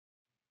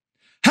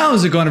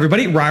How's it going,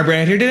 everybody?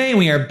 Robert here today, and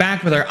we are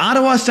back with our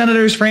Ottawa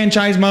Senators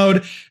franchise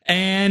mode.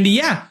 And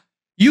yeah,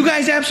 you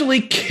guys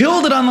absolutely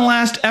killed it on the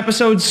last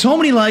episode. So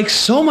many likes,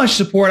 so much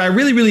support. I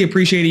really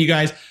appreciate it, you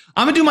guys.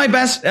 I'm going to do my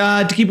best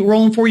to keep it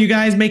rolling for you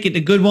guys, make it a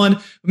good one.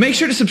 But make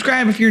sure to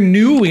subscribe if you're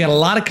new. We got a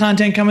lot of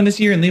content coming this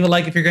year, and leave a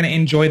like if you're going to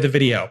enjoy the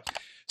video.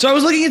 So I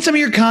was looking at some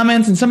of your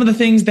comments and some of the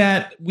things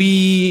that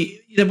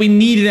we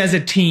needed as a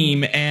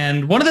team.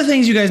 And one of the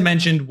things you guys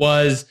mentioned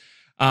was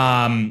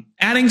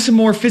adding some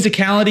more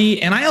physicality.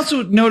 And I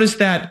also noticed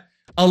that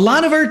a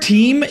lot of our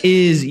team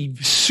is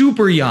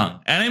super young.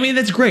 And I mean,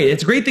 that's great.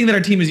 It's a great thing that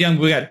our team is young.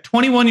 We got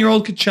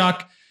 21-year-old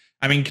Kachuk,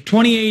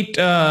 28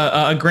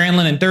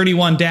 Granlund, and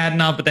 31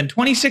 Dadonov, but then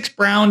 26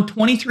 Brown,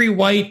 23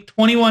 White,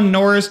 21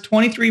 Norris,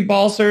 23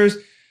 Balsers.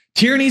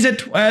 Tierney's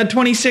at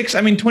 26.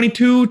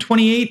 22,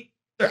 28.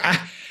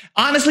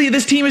 Honestly,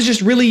 this team is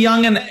just really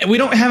young, and we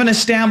don't have an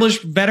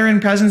established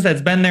veteran presence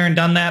that's been there and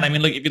done that. I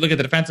mean, look, if you look at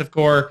the defensive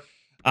core,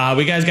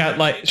 we guys got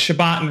like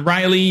Shabbat and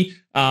Riley,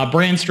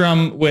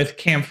 Brandstrom with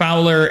Cam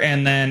Fowler,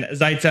 and then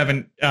Zaitsev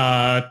and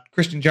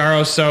Christian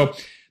Jaros. So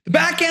the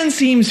back end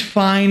seems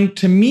fine.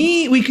 To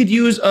me, we could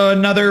use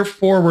another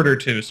forward or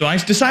two. So I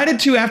decided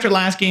to, after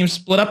last game,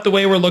 split up the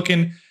way we're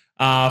looking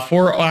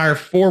for our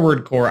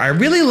forward core. I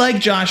really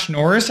like Josh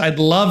Norris. I'd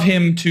love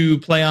him to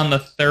play on the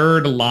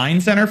third line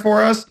center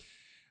for us.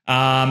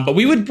 But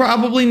we would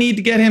probably need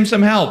to get him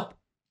some help.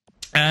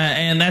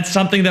 And that's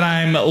something that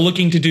I'm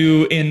looking to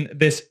do in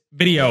this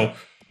video.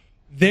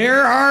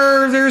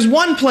 There's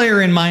one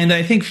player in mind that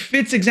I think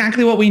fits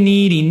exactly what we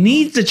need. He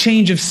needs a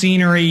change of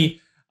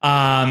scenery.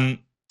 And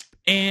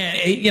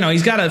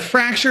he's got a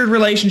fractured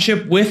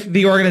relationship with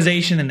the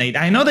organization, and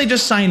I know they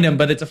just signed him,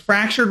 but it's a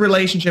fractured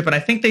relationship, and I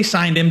think they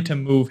signed him to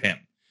move him.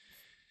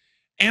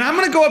 And I'm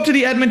going to go up to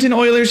the Edmonton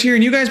Oilers here,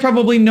 and you guys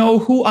probably know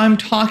who I'm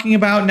talking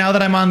about now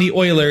that I'm on the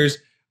Oilers,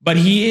 but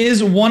he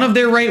is one of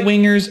their right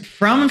wingers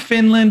from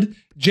Finland,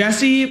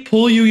 Jesse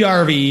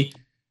Puljujärvi.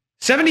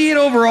 78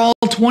 overall,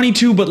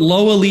 22, but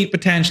low elite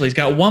potential. He's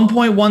got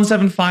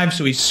 1.175,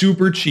 so he's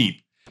super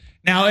cheap.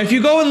 Now, if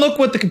you go and look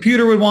what the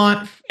computer would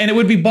want, and it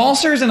would be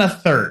Balsers and a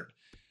third.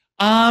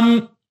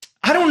 I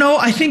don't know.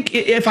 I think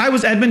if I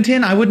was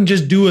Edmonton, I wouldn't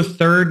just do a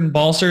third and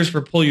Balsers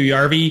for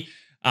Puljujärvi.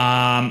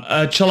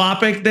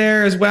 Chalopik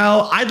there as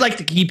well. I'd like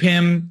to keep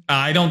him.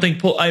 I don't think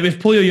if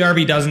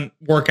Puljujärvi doesn't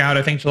work out,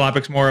 I think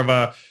Chalopik's more of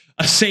a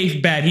safe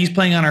bet. He's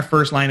playing on our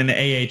first line in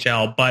the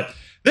AHL, but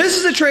this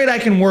is a trade I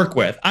can work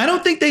with. I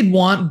don't think they'd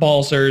want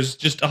Balsers,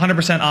 just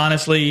 100%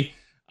 honestly.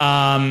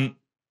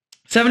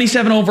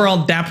 77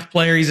 overall depth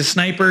player. He's a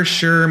sniper,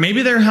 sure.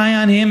 Maybe they're high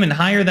on him and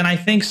higher than I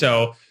think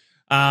so.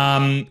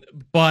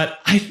 But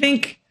I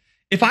think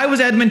if I was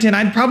Edmonton,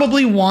 I'd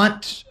probably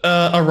want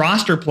a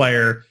roster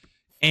player.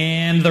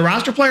 And the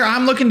roster player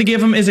I'm looking to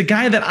give him is a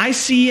guy that I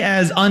see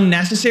as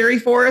unnecessary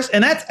for us,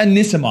 and that's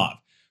Anisimov.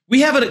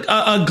 We have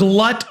a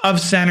glut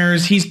of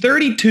centers. He's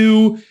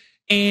 32,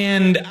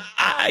 and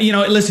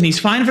listen, he's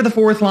fine for the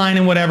fourth line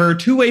and whatever.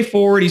 Two-way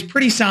forward, he's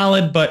pretty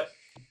solid, but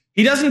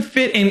he doesn't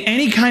fit in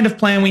any kind of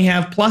plan we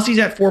have. Plus, he's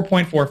at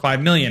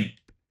 $4.45 million.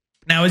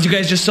 Now, as you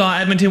guys just saw,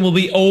 Edmonton will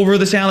be over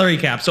the salary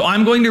cap, so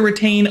I'm going to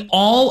retain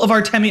all of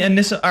Artem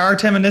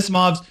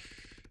Anisimov's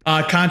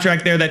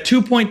contract there, that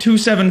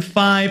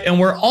 2.275, and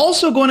we're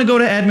also going to go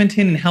to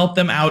Edmonton and help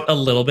them out a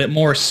little bit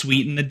more,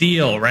 sweeten the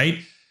deal, right?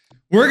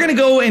 We're going to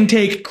go and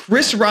take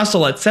Chris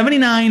Russell at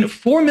 79,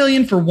 $4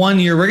 million for 1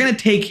 year. We're going to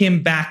take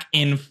him back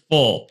in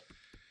full.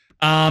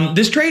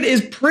 This trade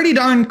is pretty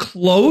darn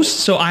close,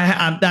 so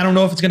I don't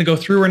know if it's going to go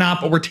through or not,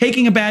 but we're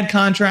taking a bad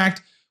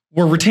contract.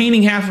 We're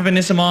retaining half of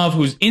Anisimov,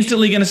 who's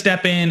instantly going to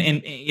step in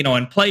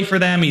and play for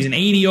them. He's an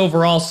 80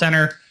 overall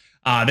center.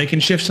 They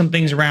can shift some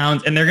things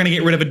around, and they're going to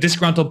get rid of a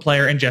disgruntled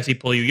player in Jesse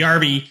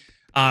Puljujärvi,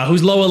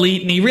 who's low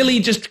elite, and he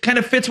really just kind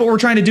of fits what we're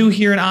trying to do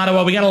here in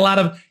Ottawa. We got a lot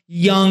of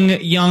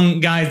young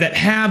guys that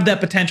have that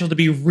potential to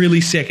be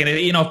really sick. And if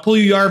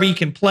Puljujärvi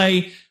can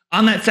play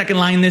on that second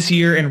line this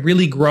year and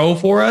really grow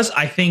for us,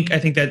 I think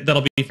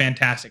that'll be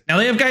fantastic. Now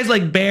they have guys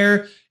like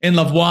Bear and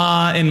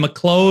Lavoie and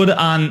McLeod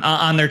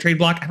on their trade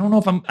block. I don't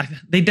know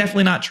if they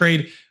definitely not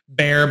trade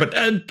Bear, but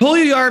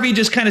Puljujärvi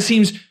just kind of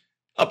seems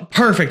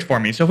perfect for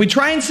me. So if we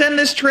try and send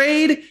this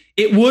trade,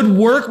 it would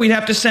work. We'd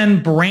have to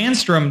send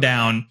Brandstrom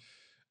down,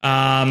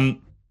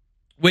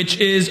 which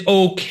is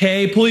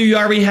okay.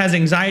 Puljujärvi has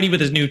anxiety with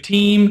his new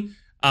team.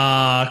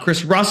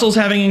 Chris Russell's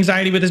having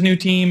anxiety with his new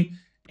team.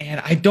 And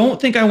I don't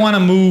think I want to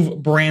move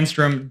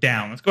Brandstrom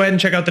down. Let's go ahead and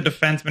check out the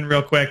defenseman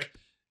real quick.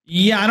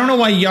 Yeah, I don't know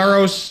why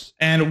Jaros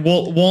and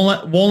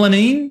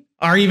Wolanin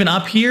are even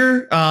up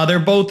here. They're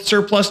both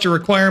surplus to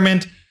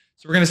requirement.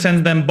 So we're going to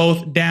send them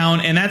both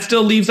down. And that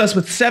still leaves us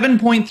with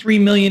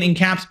 $7.3 million in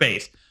cap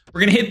space.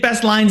 We're going to hit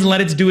best lines and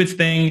let it do its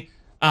thing.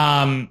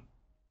 They're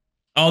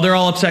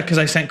all upset because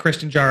I sent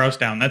Christian Jaros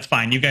down. That's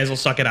fine. You guys will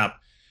suck it up.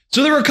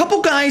 So there were a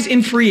couple guys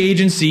in free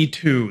agency,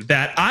 too,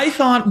 that I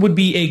thought would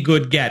be a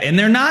good get. And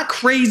they're not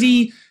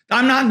crazy.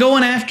 I'm not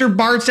going after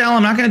Barzal.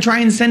 I'm not going to try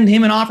and send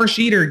him an offer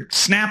sheet or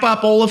snap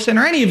up Olofsson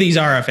or any of these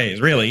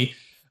RFAs, really.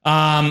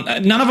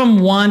 None of them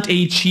want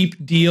a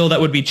cheap deal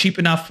that would be cheap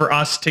enough for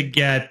us to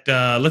get.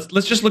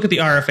 Let's just look at the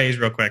RFAs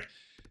real quick.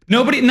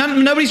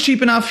 Nobody's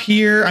cheap enough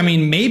here. I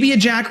mean, maybe a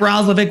Jack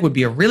Roslovic would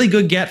be a really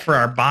good get for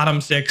our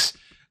bottom six.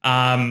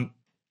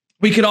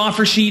 We could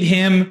offer sheet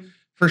him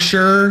for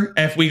sure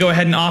if we go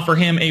ahead and offer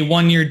him a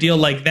 1-year deal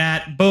like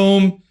that.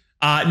 Boom.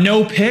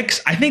 No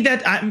picks. I think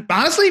that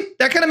honestly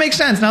that kind of makes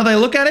sense now that I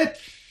look at it.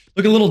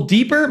 Look a little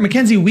deeper.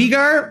 Mackenzie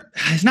Weegar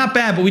is not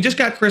bad, but we just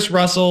got Chris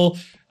Russell.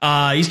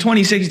 He's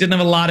 26. He didn't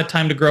have a lot of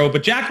time to grow,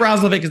 but Jack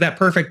Roslovic is that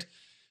perfect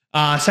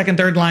second,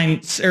 third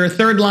line,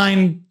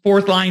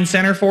 fourth line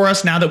center for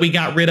us. Now that we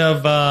got rid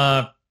of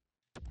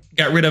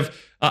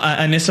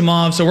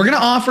Anisimov, so we're going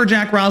to offer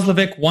Jack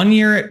Roslovic 1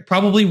 year at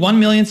probably $1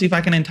 million. See if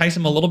I can entice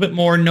him a little bit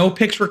more. No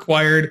picks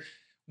required.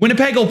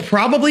 Winnipeg will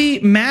probably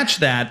match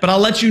that, but I'll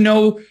let you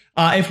know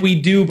if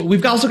we do. But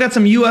we've also got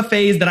some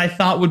UFAs that I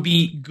thought would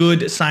be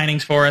good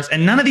signings for us,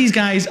 and none of these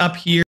guys up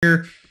here.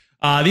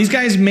 These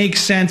guys make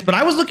sense, but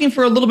I was looking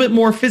for a little bit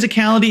more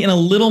physicality and a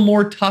little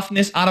more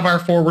toughness out of our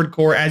forward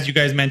core, as you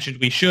guys mentioned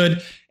we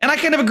should, and I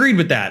kind of agreed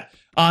with that.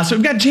 So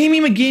we've got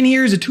Jamie McGinn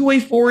here as a two-way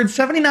forward,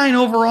 79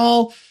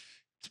 overall.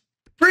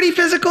 Pretty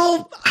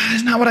physical.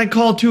 It's not what I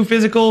call too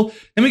physical.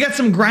 Then we got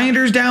some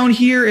grinders down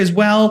here as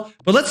well,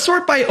 but let's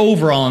sort by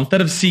overall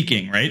instead of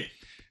seeking, right?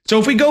 So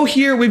if we go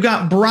here, we've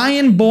got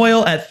Brian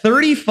Boyle at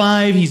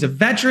 35. He's a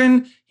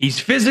veteran. He's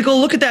physical.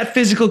 Look at that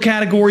physical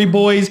category,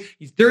 boys.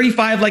 He's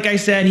 35, like I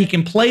said. He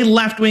can play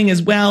left wing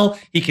as well.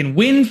 He can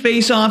win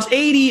faceoffs,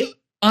 80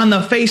 on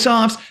the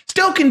faceoffs.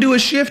 Still can do a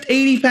shift,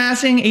 80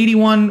 passing,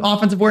 81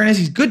 offensive awareness.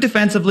 He's good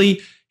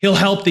defensively. He'll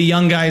help the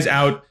young guys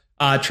out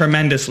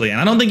tremendously.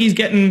 And I don't think he's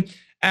getting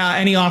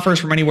any offers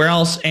from anywhere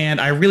else.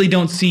 And I really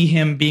don't see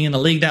him being in the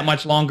league that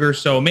much longer.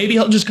 So maybe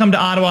he'll just come to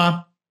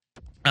Ottawa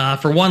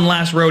for one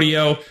last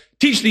rodeo,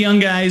 teach the young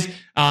guys,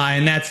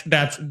 and that's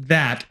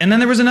that. And then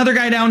there was another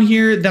guy down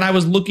here that I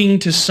was looking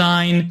to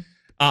sign,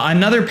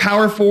 another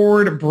power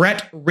forward,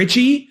 Brett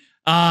Ritchie.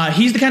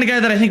 He's the kind of guy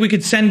that I think we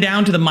could send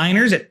down to the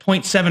minors at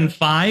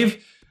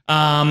 0.75,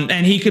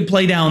 and he could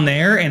play down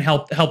there and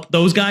help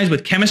those guys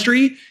with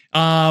chemistry,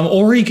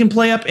 or he can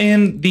play up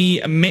in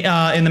the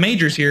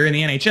majors here in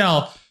the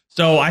NHL.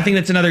 So I think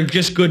that's another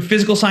just good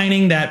physical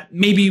signing that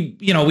maybe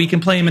we can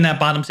play him in that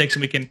bottom six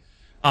and we can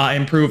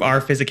improve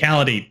our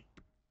physicality.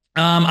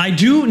 I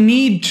do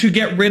need to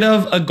get rid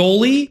of a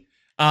goalie.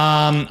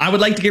 I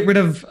would like to get rid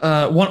of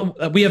one.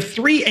 We have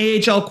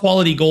 3 AHL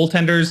quality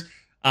goaltenders.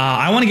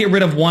 I want to get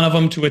rid of one of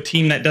them to a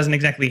team that doesn't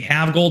exactly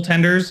have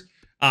goaltenders.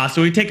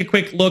 So we take a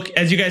quick look.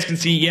 As you guys can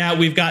see,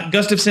 we've got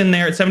Gustafson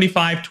there at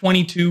 75,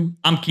 22.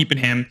 I'm keeping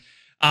him.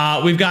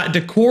 We've got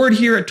Decord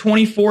here at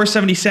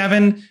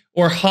 24.77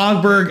 or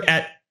Hogberg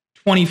at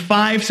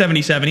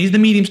 25.77. He's the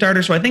medium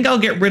starter, so I think I'll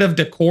get rid of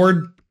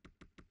Decord.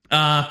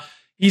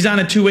 He's on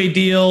a 2-way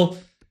deal.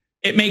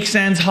 It makes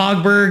sense.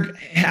 Hogberg,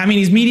 I mean,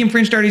 he's medium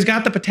fringe starter. He's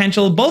got the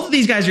potential. Both of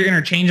these guys are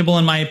interchangeable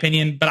in my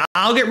opinion, but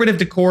I'll get rid of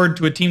Decord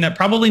to a team that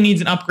probably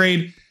needs an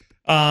upgrade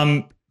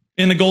in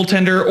the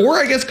goaltender, or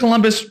I guess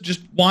Columbus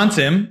just wants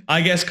him.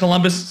 I guess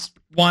Columbus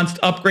wants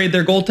to upgrade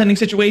their goaltending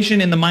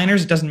situation in the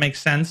minors. It doesn't make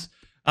sense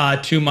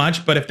too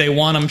much, but if they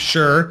want him,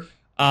 sure.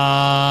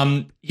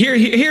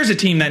 Here's a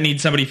team that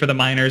needs somebody for the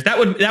minors. That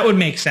would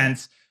make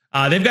sense.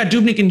 They've got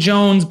Dubnyk and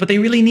Jones, but they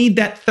really need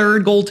that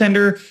third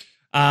goaltender.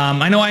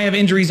 I know I have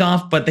injuries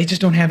off, but they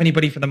just don't have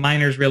anybody for the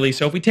minors, really.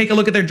 So if we take a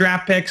look at their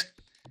draft picks,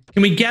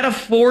 can we get a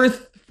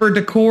fourth for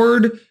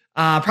Decord?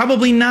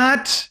 Probably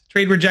not.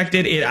 Trade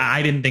rejected.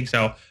 I didn't think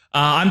so.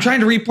 I'm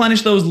trying to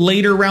replenish those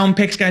later round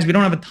picks, guys. We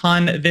don't have a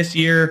ton this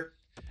year.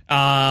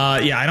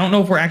 I don't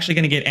know if we're actually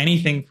going to get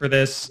anything for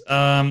this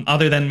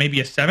other than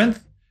maybe a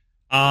seventh.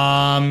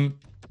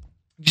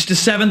 Just a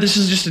seventh. This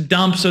is just a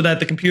dump so that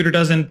the computer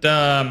doesn't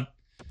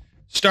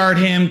start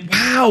him.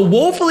 Wow,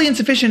 woefully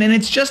insufficient, and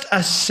it's just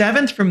a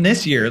seventh from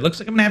this year. It looks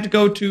like I'm gonna have to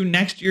go to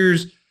next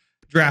year's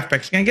draft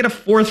picks. Can I get a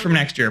fourth from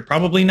next year?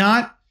 Probably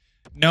not.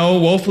 No,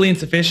 woefully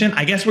insufficient.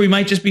 I guess we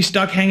might just be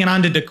stuck hanging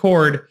on to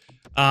Decord.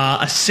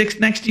 A sixth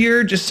next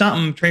year, just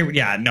something.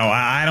 No,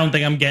 I don't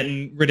think I'm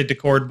getting rid of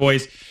Decord,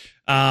 boys.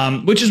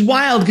 Which is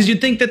wild because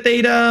you'd think that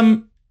they'd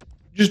I'm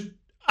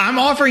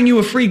offering you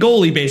a free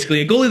goalie,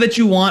 basically, a goalie that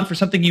you want for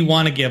something you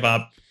want to give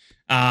up.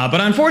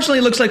 But unfortunately,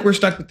 it looks like we're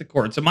stuck with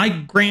Decord. So my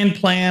grand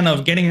plan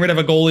of getting rid of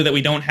a goalie that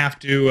we don't have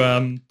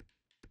to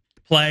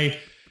play.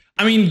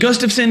 I mean,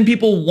 Gustafson,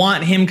 people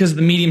want him because of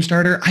the medium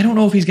starter. I don't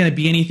know if he's going to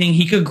be anything.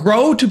 He could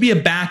grow to be a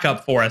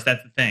backup for us.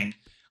 That's the thing.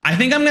 I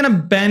think I'm going to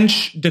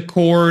bench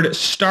Decord,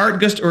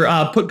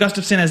 put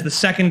Gustafson as the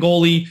second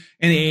goalie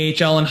in the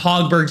AHL, and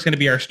Hogberg's going to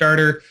be our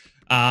starter.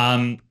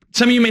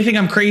 Some of you may think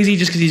I'm crazy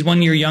just because he's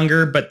 1 year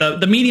younger, but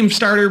the medium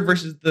starter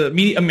versus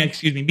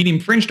medium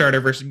fringe starter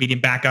versus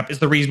medium backup is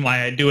the reason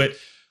why I do it.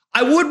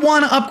 I would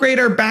want to upgrade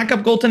our backup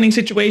goaltending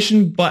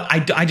situation, but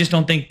I just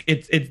don't think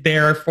it's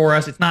there for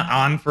us. It's not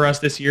on for us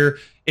this year,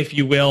 if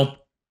you will.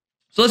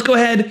 So let's go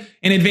ahead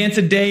and advance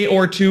a day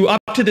or two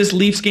up to this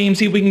Leafs game,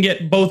 see if we can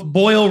get both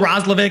Boyle,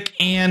 Roslovic,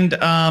 and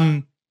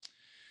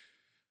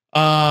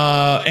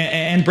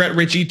and Brett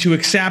Ritchie to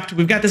accept.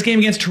 We've got this game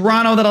against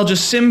Toronto that I'll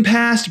just sim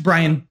past.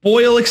 Brian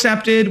Boyle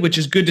accepted, which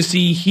is good to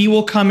see. He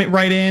will come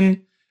right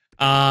in.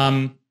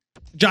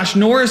 Josh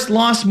Norris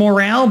lost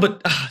morale,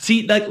 but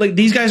see, like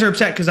these guys are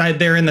upset because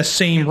they're in the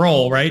same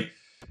role, right?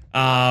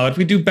 If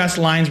we do best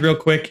lines real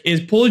quick,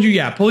 is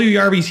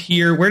Puljujärvi's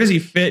here. Where does he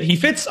fit? He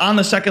fits on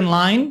the second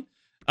line,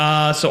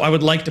 so I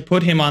would like to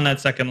put him on that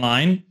second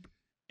line.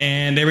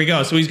 And there we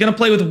go. So he's going to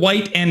play with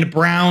White and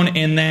Brown,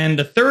 and then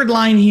the third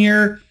line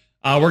here,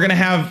 we're going to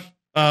have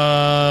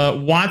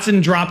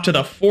Watson drop to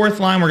the fourth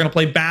line. We're going to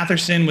play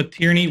Batherson with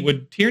Tierney.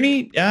 Would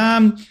Tierney?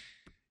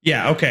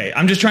 Yeah, okay.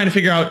 I'm just trying to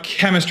figure out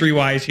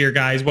chemistry-wise here,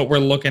 guys, what we're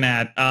looking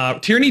at.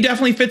 Tierney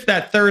definitely fits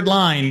that third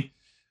line.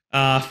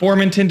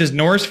 Formenton, does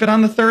Norris fit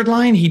on the third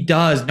line? He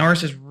does.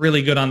 Norris is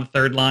really good on the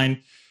third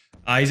line.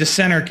 He's a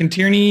center. Can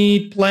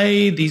Tierney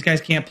play? These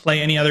guys can't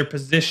play any other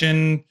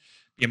position.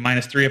 Be a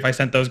 -3 if I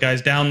sent those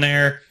guys down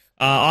there.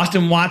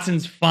 Austin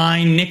Watson's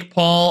fine. Nick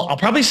Paul. I'll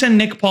probably send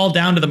Nick Paul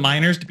down to the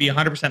minors, to be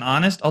 100%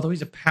 honest, although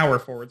he's a power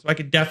forward, so I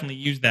could definitely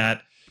use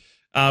that.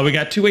 We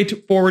got two-way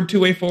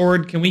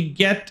forward. Can we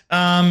get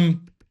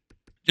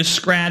just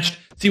scratched?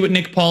 See what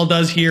Nick Paul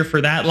does here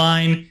for that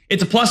line.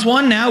 It's a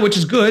 +1 now, which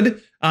is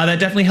good. That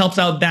definitely helps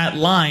out that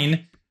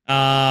line.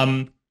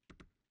 And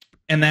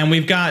then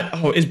we've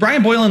got, is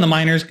Brian Boyle in the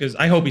minors? Because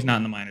I hope he's not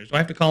in the minors. Do I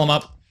have to call him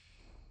up?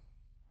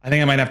 I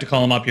think I might have to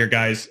call him up here,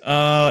 guys.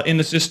 In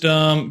the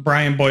system,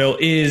 Brian Boyle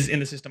is in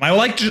the system. I would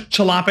like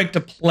Chalopik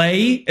to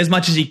play as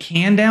much as he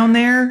can down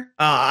there.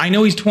 I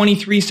know he's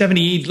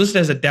 23-78, listed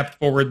as a depth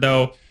forward,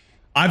 though.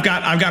 I've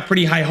got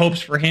pretty high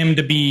hopes for him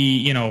to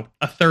be,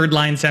 a third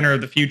line center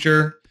of the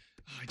future.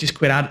 I just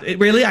quit out.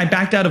 I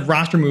backed out of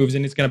roster moves,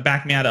 and it's going to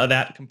back me out of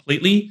that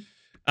completely.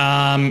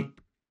 Formenton,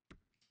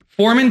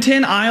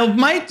 I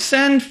might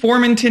send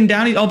Formenton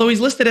down, although he's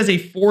listed as a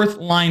fourth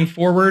line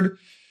forward.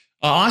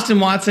 Austin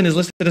Watson is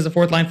listed as a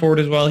fourth line forward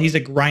as well. He's a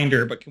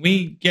grinder, but can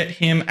we get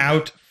him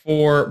out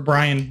for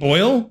Brian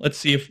Boyle? Let's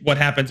see what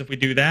happens if we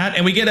do that.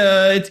 And we get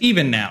it's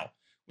even now,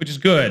 which is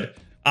good.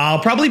 I'll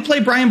probably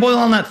play Brian Boyle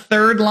on that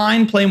third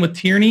line, playing with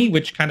Tierney,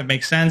 which kind of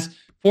makes sense.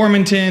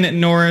 Formenton,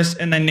 Norris,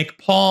 and then Nick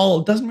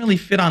Paul doesn't really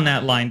fit on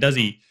that line, does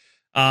he?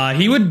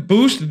 He would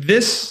boost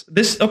this.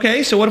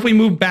 Okay, so what if we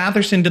move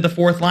Batherson to the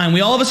fourth line?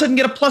 We all of a sudden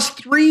get a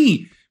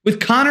 +3 with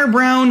Connor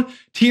Brown,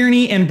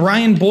 Tierney, and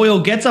Brian Boyle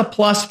gets a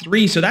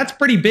 +3. So that's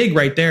pretty big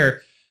right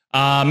there.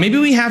 Maybe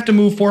we have to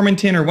move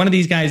Formenton or one of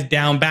these guys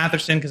down,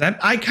 Batherson, because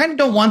I kind of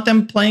don't want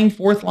them playing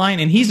fourth line,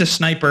 and he's a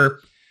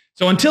sniper.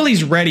 So until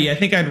he's ready, I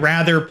think I'd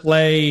rather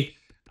play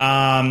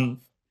a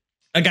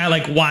guy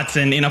like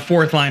Watson in a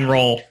fourth line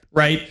role,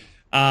 right?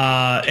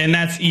 And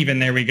that's even.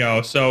 There we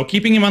go. So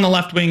keeping him on the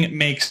left wing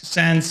makes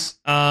sense.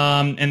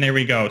 And there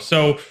we go.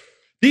 So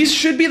these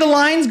should be the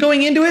lines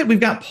going into it. We've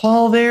got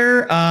Paul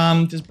there.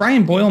 Does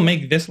Brian Boyle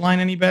make this line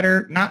any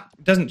better?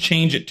 Doesn't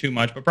change it too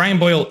much, but Brian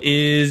Boyle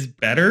is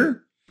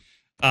better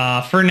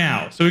for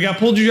now. So we got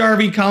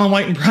Puljujärvi, Colin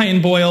White, and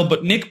Brian Boyle,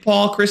 but Nick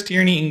Paul, Chris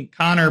Tierney, and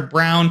Connor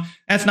Brown.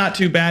 That's not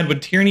too bad.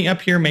 Would Tierney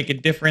up here make a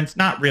difference?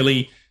 Not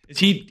really. Is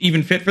he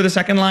even fit for the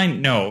second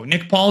line? No.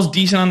 Nick Paul's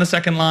decent on the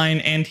second line,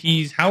 and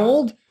he's how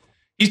old?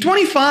 He's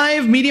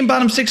 25, medium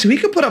bottom 6, so he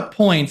could put up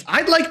points.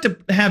 I'd like to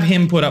have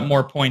him put up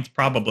more points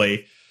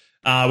probably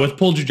with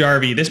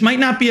Puljujärvi. This might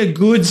not be a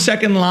good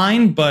second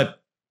line,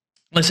 but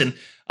listen,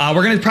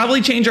 we're going to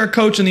probably change our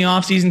coach in the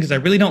offseason because I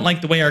really don't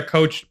like the way our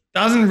coach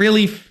doesn't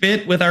really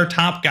fit with our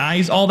top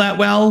guys all that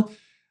well.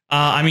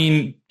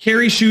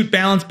 Carry, shoot,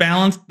 balance.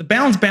 The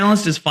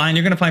balanced is fine.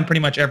 You're going to find pretty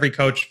much every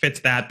coach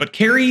fits that. But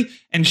carry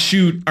and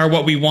shoot are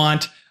what we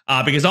want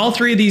because all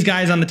three of these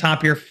guys on the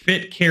top here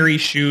fit carry,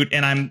 shoot,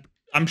 and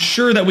I'm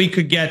sure that we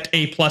could get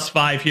a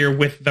 +5 here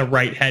with the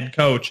right head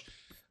coach.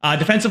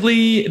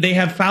 Defensively, they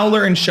have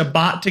Fowler and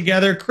Shabbat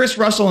together, Chris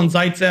Russell and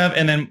Zaitsev,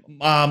 and then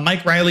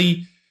Mike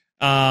Riley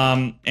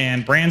and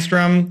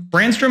Brandstrom.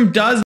 Brandstrom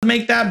does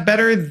make that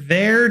better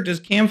there. Does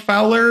Cam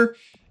Fowler?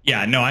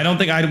 Yeah, no, I don't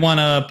think I'd want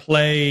to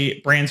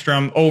play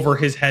Brandstrom over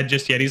his head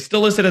just yet. He's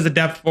still listed as a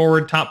depth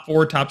forward, top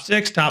 4, top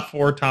 6, top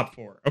 4, top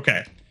 4.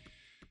 Okay.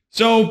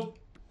 So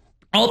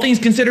all things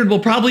considered, we'll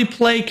probably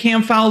play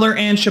Cam Fowler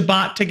and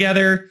Shabbat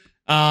together.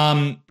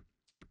 And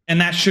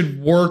that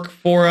should work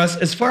for us.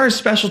 As far as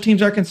special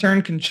teams are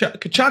concerned,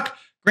 Kachuk,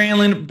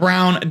 Granlund,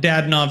 Brown,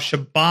 Dadonov,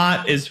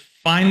 Shabbat is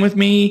fine with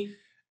me.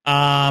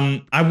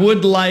 I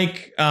would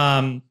like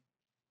not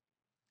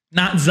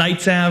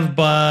Zaitsev,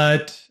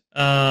 but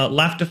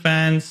left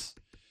defense,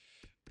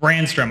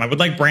 Brandstrom. I would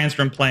like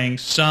Brandstrom playing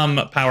some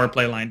power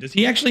play line. Does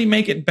he actually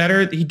make it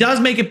better? He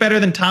does make it better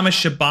than Thomas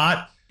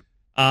Shabbat.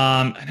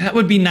 And that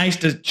would be nice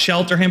to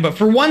shelter him. But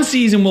for one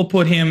season, we'll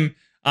put him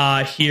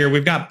here.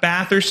 We've got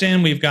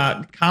Batherson, we've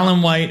got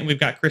Colin White, and we've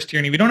got Chris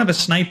Tierney. We don't have a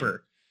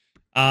sniper.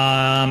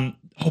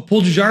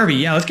 Puljujärvi.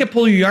 Yeah, let's get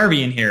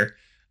Puljujärvi in here.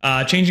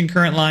 Changing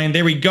current line.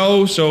 There we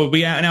go. So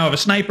we now have a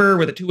sniper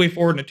with a two-way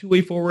forward and a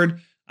two-way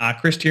forward.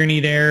 Chris Tierney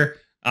there,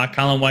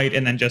 Colin White,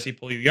 and then Jesse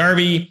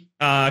Puljujärvi.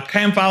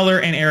 Cam Fowler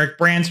and Eric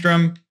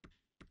Brandstrom.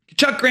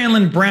 Chuck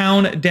Granlund,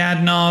 Brown,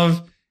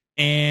 Dadonov,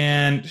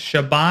 and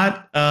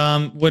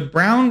Shabbat. Would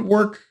Brown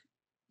work?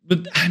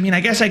 I mean, I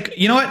guess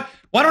you know what?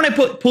 Why don't I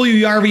put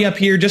Puljujärvi up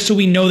here just so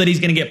we know that he's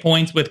going to get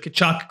points with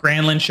Tkachuk,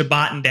 Granlund,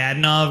 Shabbat, and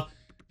Dadonov.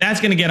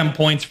 That's going to get him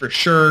points for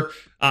sure.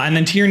 And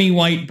then Tierney,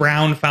 White,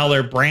 Brown,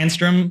 Fowler,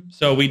 Brandstrom.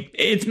 So we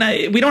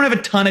don't have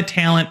a ton of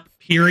talent,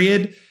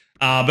 period.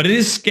 But it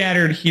is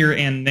scattered here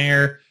and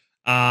there.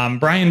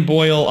 Brian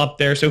Boyle up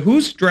there. So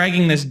who's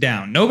dragging this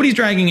down? Nobody's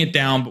dragging it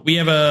down, but we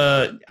have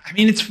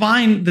it's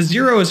fine. The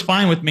 0 is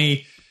fine with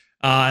me.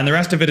 And the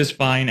rest of it is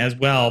fine as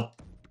well.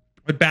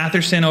 With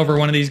Batherson over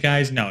one of these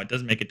guys, no, it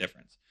doesn't make a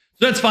difference.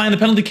 So that's fine. The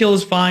penalty kill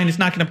is fine. It's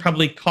not going to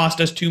probably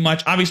cost us too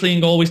much. Obviously, in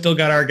goal, we still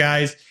got our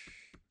guys.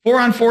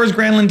 4-on-4 is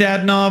Granlund,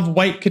 Dadonov,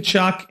 White,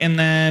 Tkachuk, and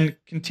then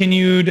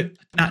continued,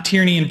 not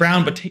Tierney and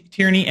Brown, but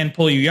Tierney and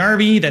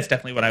Puljujärvi. That's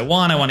definitely what I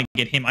want. I want to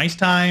get him ice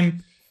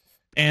time.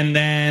 And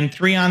then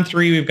 3-on-3,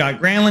 we've got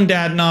Granlund,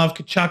 Dadonov,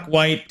 Tkachuk,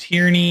 White,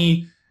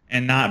 Tierney,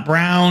 and not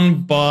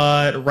Brown,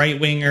 but right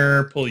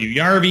winger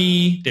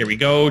Puljujärvi. There we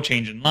go.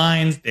 Changing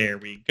lines. There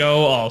we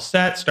go. All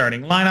set.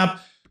 Starting lineup.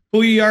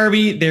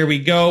 Puljujärvi. There we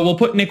go. We'll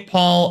put Nick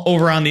Paul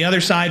over on the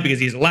other side because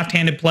he's a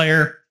left-handed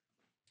player.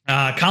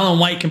 Colin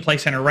White can play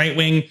center right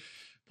wing.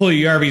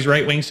 Puljujärvi's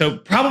right wing. So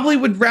probably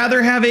would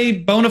rather have a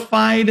bona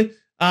fide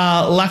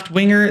left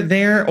winger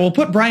there. We'll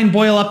put Brian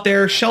Boyle up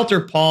there.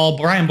 Shelter Paul.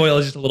 Brian Boyle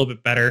is just a little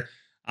bit better.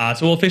 So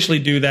we'll officially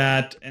do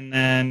that. And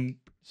then,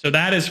 so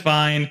that is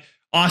fine.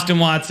 Austin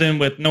Watson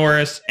with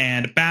Norris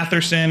and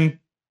Batherson.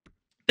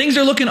 Things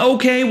are looking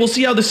okay. We'll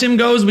see how the sim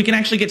goes. We can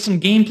actually get some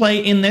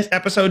gameplay in this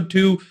episode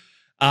too.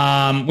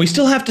 We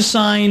still have to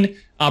sign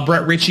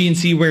Brett Ritchie and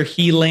see where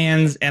he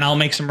lands, and I'll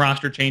make some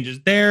roster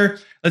changes there.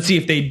 Let's see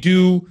if they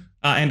do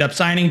end up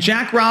signing.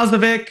 Jack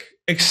Roslovic,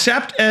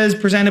 accept as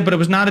presented, but it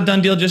was not a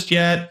done deal just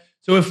yet.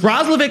 So if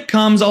Roslovic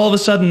comes, all of a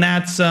sudden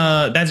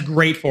that's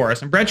great for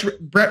us. And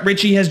Brett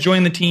Ritchie has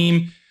joined the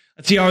team.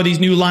 Let's see how these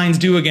new lines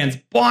do against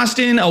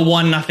Boston. A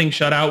 1-0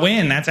 shutout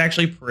win. That's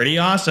actually pretty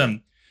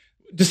awesome.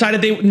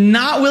 Decided they were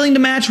not willing to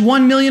match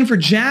 $1 million for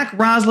Jack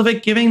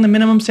Roslovic, giving the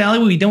minimum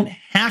salary. We don't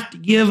have to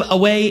give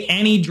away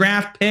any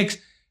draft picks.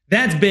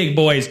 That's big,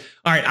 boys.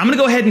 All right, I'm going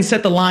to go ahead and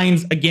set the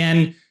lines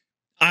again.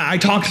 I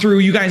talked through.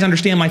 You guys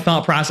understand my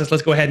thought process.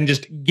 Let's go ahead and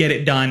just get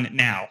it done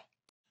now.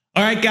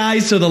 All right,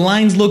 guys, so the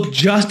lines look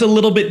just a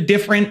little bit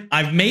different.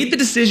 I've made the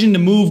decision to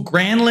move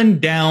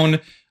Granlund down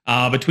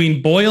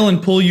between Boyle and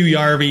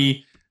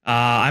Puljujärvi.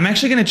 I'm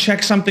actually going to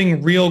check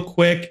something real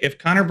quick. If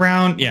Connor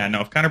Brown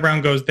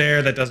goes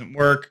there, that doesn't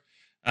work.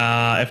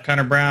 If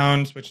Connor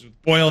Brown switches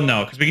with Boyle,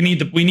 no, because we need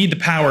the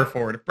power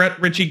forward. If Brett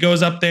Ritchie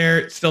goes up there,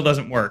 it still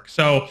doesn't work.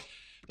 So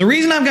the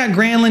reason I've got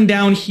Granlund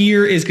down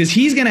here is because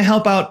he's going to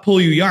help out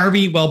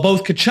Puljujärvi, while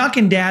both Tkachuk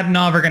and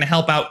Dadonov are going to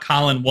help out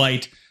Colin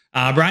White.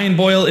 Brian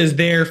Boyle is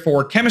there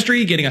for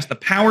chemistry, getting us the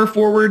power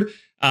forward.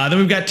 Then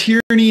we've got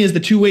Tierney as the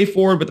two-way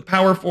forward with the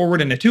power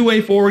forward and a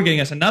two-way forward, getting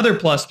us another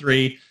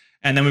 +3.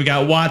 And then we've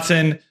got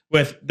Watson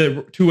with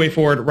the two-way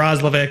forward,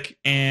 Roslovic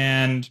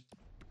and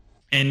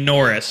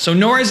Norris. So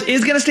Norris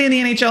is going to stay in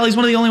the NHL. He's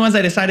one of the only ones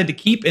I decided to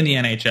keep in the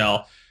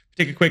NHL.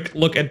 Take a quick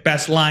look at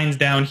best lines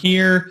down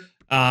here.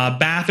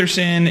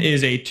 Batherson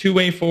is a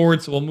two-way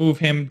forward, so we'll move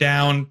him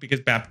down because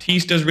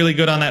Baptista's really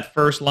good on that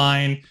first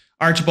line.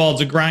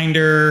 Archibald's a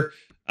grinder.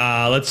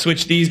 Let's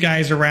switch these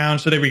guys around.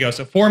 So there we go.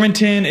 So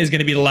Formanton is going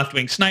to be the left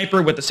wing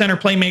sniper with the center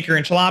playmaker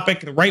and Chalopik.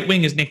 The right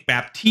wing is Nick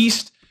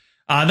Baptiste.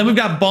 Then we've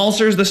got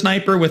Balcers, the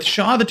sniper, with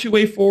Shaw, the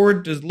two-way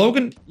forward. Does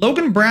Logan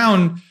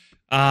Brown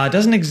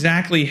doesn't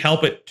exactly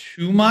help it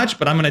too much,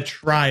 but I'm going to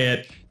try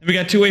it. Then we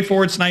got two-way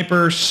forward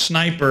sniper.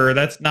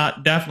 That's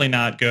definitely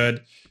not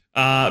good.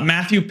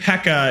 Matthew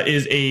Pekka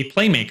is a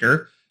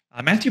playmaker.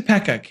 Matthew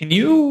Pekka,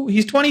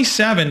 he's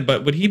 27,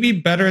 but would he be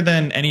better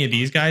than any of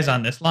these guys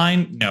on this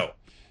line? No.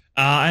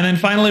 And then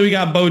finally, we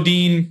got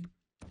Bodine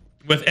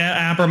with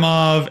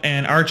Abramov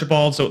and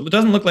Archibald. So it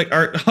doesn't look like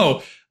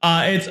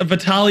it's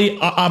Vitaly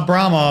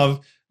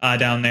Abramov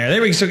down there.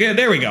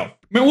 There we go.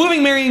 We're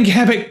moving Marian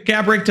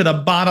Gaborik to the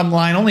bottom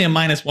line. Only a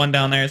 -1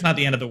 down there. It's not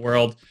the end of the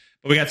world.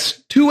 But we got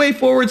two-way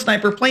forward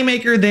sniper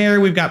playmaker there.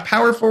 We've got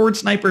power forward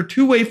sniper,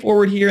 two-way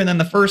forward here. And then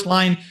the first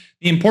line,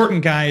 the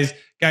important guys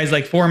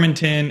like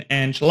Formanton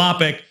and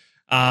Chalopik,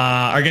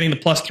 are getting the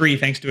 +3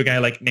 thanks to a guy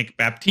like Nick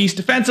Baptiste.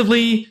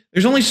 Defensively,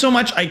 there's only so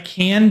much I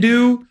can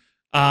do.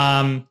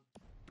 If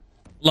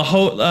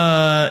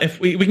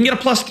we can get a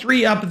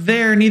 +3 up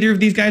there, neither of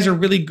these guys are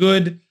really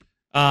good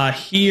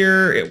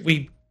here.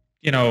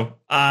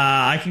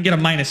 I can get a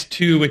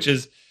 -2, which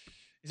is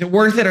it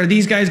worth it? Are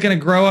these guys going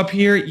to grow up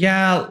here?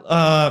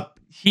 Yeah,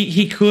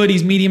 he could.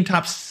 He's medium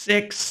top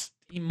 6.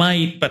 He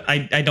might, but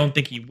I don't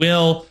think he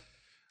will.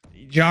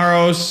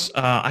 Jaros,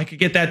 I could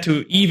get that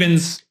to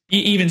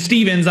even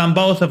Stevens on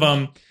both of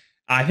them.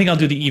 I think I'll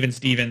do the even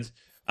Stevens.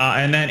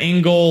 And then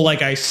in goal,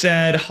 like I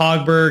said,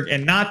 Hogberg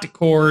and not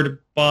Decord,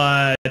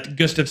 but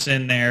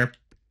Gustafsson there.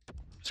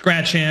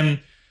 Scratch him.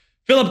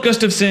 Philip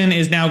Gustafsson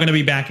is now going to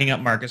be backing up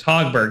Marcus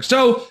Hogberg.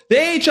 So the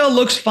AHL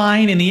looks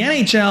fine. In the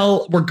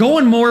NHL, we're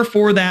going more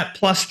for that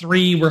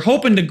 +3. We're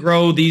hoping to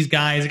grow these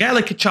guys. A guy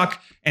like Tkachuk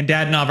and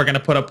Dadonov are going to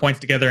put up points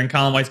together, and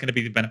Colin White's going to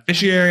be the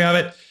beneficiary of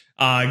it.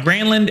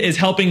 Granlund is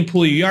helping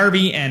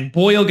Puljujarvi and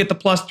Boyle get the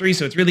 +3,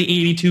 so it's really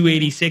 82,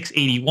 86,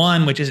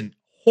 81, which isn't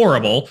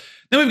horrible.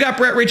 Then we've got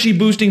Brett Ritchie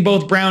boosting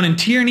both Brown and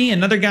Tierney.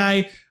 Another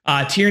guy,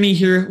 Tierney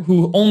here,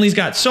 who only's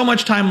got so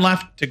much time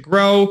left to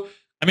grow.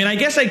 I mean, I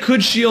guess I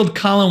could shield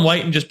Colin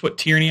White and just put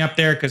Tierney up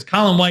there because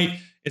Colin White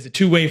is a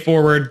two-way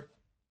forward.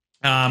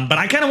 But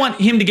I kind of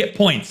want him to get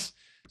points.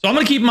 So I'm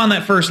going to keep him on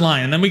that first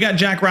line. And then we got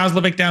Jack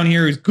Roslovic down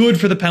here, who's good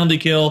for the penalty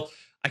kill.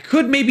 I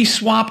could maybe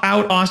swap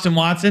out Austin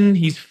Watson.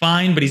 He's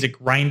fine, but he's a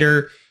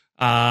grinder.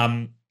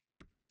 But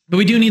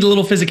we do need a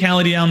little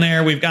physicality down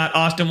there. We've got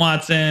Austin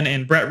Watson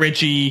and Brett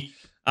Ritchie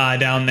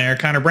down there.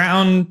 Connor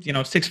Brown,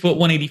 6 foot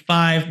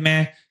 185,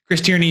 meh. Chris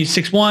Tierney,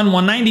 6'1",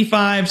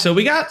 195. So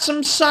we got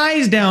some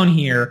size down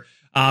here.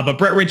 But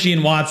Brett Ritchie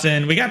and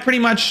Watson, we got pretty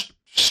much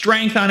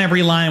strength on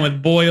every line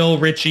with Boyle,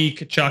 Ritchie,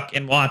 Tkachuk,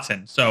 and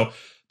Watson. So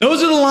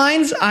those are the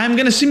lines I'm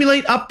going to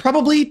simulate up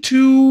probably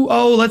to,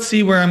 let's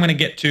see where I'm going to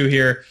get to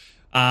here.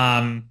 What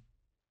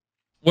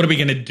are we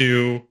going to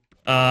do?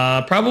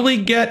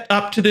 Probably get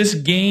up to this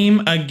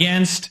game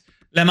against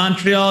the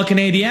Montreal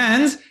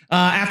Canadiens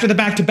after the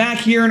back-to-back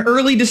here in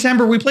early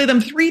December. We play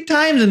them 3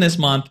 times in this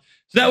month.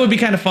 So that would be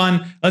kind of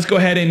fun. Let's go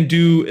ahead and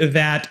do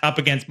that up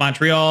against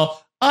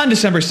Montreal on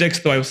December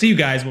 6th. So I will see you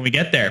guys when we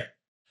get there.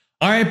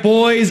 All right,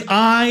 boys,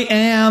 I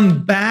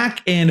am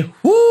back. And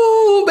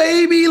whoo,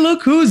 baby,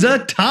 look who's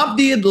atop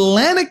the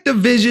Atlantic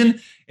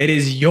Division. It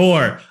is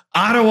your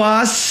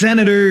Ottawa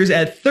Senators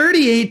at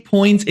 38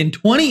 points in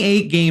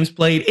 28 games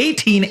played,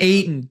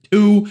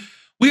 18-8-2.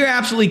 We are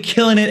absolutely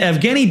killing it.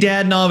 Evgeny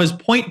Dadonov is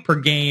point per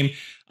game.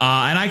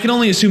 And I can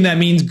only assume that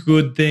means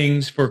good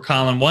things for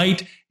Colin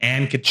White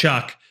and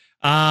Tkachuk.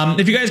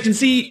 If you guys can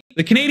see,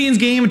 the Canadiens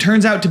game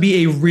turns out to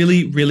be a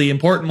really, really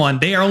important one.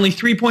 They are only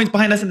 3 points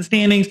behind us in the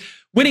standings.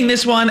 Winning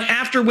this one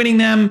after winning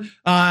them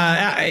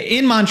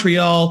in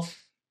Montreal,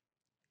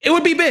 it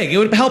would be big. It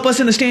would help us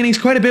in the standings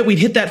quite a bit. We'd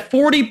hit that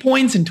 40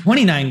 points in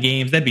 29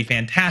 games. That'd be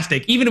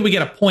fantastic. Even if we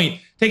get a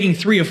point, taking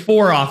 3 of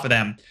 4 off of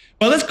them.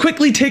 But let's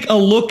quickly take a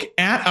look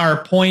at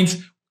our points.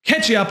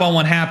 Catch you up on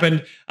what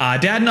happened.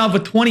 Dadonov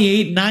with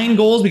 28, 9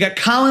 goals. We got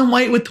Colin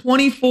White with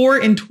 24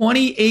 and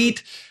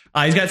 28.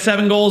 He's got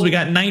 7 goals. We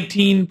got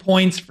 19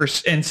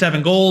 points and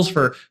 7 goals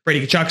for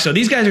Brady Tkachuk. So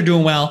these guys are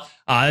doing well.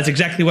 That's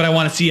exactly what I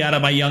want to see out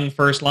of my young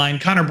first line.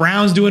 Connor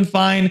Brown's doing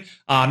fine.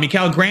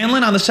 Mikael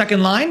Granlund on the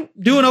second line,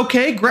 doing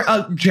okay.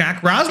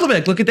 Jack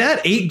Roslovic, look at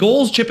that. 8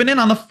 goals chipping in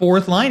on the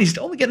fourth line. He's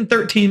only getting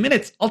 13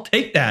 minutes. I'll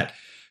take that.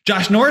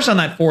 Josh Norris on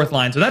that fourth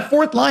line. So that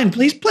fourth line,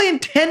 he's playing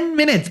 10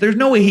 minutes. There's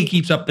no way he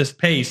keeps up this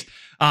pace.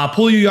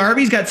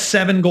 Puljujarvi's got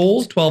 7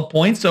 goals, 12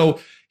 points. So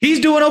he's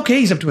doing okay.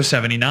 He's up to a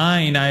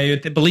 79. I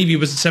believe he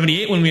was a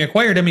 78 when we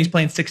acquired him. He's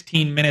playing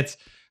 16 minutes.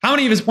 How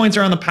many of his points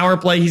are on the power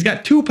play? He's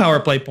got 2 power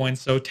play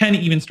points, so 10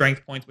 even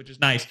strength points, which is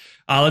nice.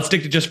 Let's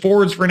stick to just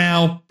forwards for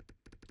now.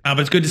 But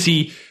it's good to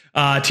see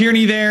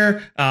Tierney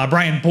there.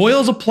 Brian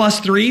Boyle's a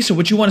 +3, so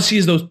what you want to see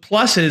is those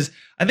pluses.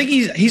 I think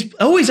he's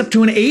always up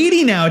to an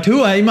 80 now,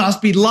 too. He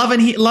must be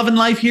loving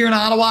life here in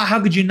Ottawa. How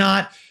could you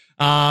not?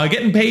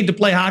 Getting paid to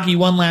play hockey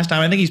one last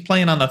time. I think he's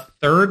playing on the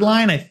third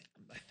line. I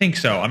think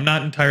so. I'm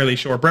not entirely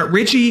sure. Brett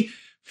Ritchie,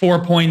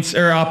 4 points,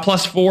 or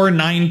 +4,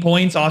 9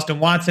 points. Austin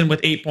Watson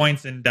with 8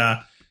 points, and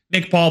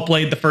Nick Paul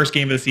played the first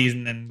game of the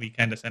season, and we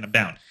kind of sent him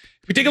down.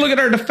 If we take a look at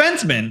our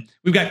defensemen,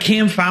 we've got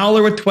Cam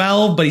Fowler with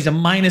 12, but he's a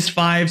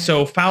 -5,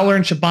 so Fowler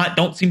and Shabbat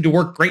don't seem to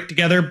work great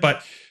together,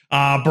 but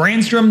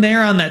Brandstrom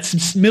there on that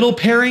middle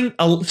pairing,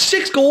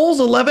 6 goals,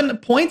 11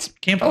 points.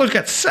 Cam Fowler's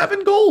got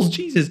 7 goals,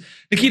 Jesus.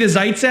 Nikita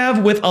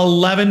Zaitsev with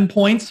 11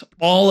 points,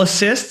 all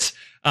assists,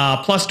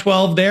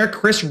 +12 there.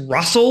 Chris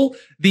Russell,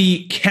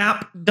 the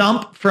cap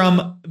dump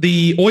from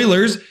the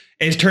Oilers,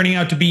 is turning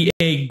out to be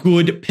a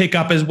good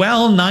pickup as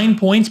well. 9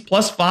 points,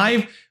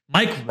 +5.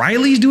 Mike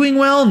Riley's doing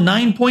well,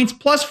 9 points,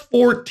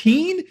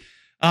 +14.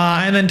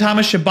 And then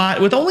Thomas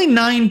Shabbat with only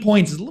 9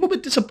 points is a little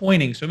bit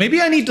disappointing. So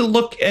maybe I need to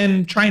look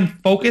and try and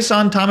focus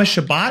on Thomas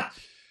Shabbat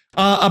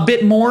a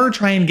bit more,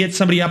 try and get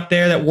somebody up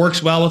there that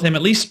works well with him,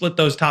 at least split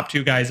those top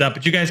 2 guys up.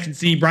 But you guys can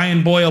see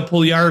Brian Boyle,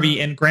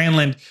 Puljujarvi, and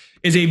Granlund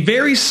is a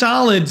very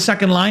solid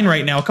second line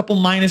right now. A couple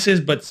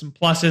minuses, but some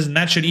pluses, and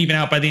that should even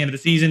out by the end of the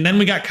season. Then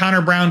we got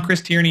Connor Brown,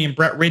 Chris Tierney, and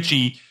Brett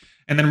Ritchie.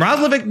 And then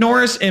Roslovic,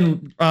 Norris,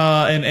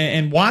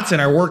 and Watson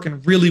are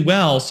working really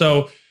well.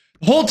 So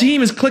the whole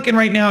team is clicking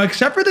right now,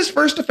 except for this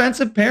first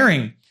defensive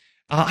pairing.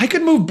 I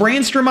could move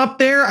Brandstrom up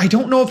there. I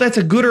don't know if that's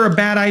a good or a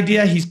bad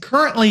idea. He's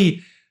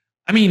currently,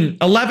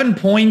 11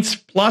 points,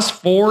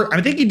 +4.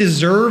 I think he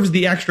deserves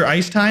the extra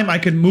ice time. I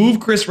could move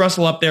Chris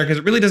Russell up there because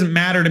it really doesn't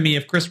matter to me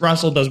if Chris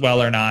Russell does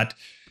well or not.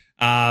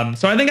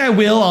 So I think I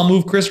will. I'll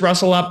move Chris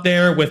Russell up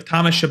there with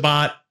Thomas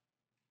Shabbat.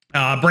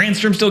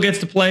 Brandstrom still gets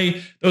to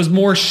play those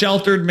more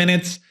sheltered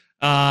minutes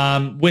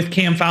with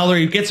Cam Fowler.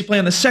 He gets to play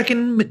on that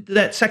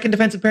second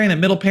defensive pairing, that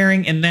middle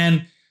pairing, and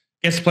then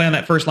gets to play on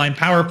that first line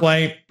power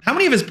play. How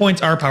many of his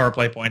points are power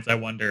play points, I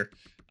wonder?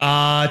 2.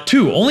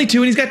 Only 2,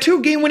 and he's got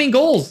 2 game-winning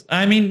goals.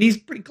 I mean, he's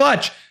pretty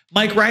clutch.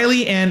 Mike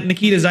Riley and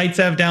Nikita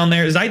Zaitsev down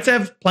there.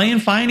 Zaitsev playing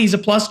fine. He's a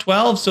plus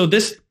 12, so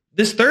this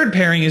third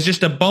pairing is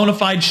just a bona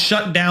fide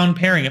shut-down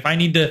pairing. If I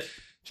need to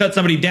shut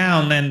somebody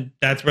down, then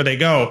that's where they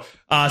go.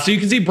 So you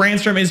can see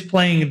Brandstrom is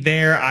playing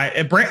there.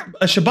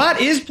 Shabbat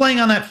is playing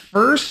on that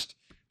first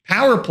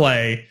power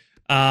play.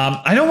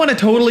 I don't want to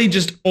totally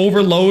just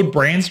overload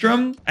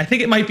Brandstrom. I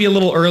think it might be a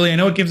little early. I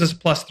know it gives us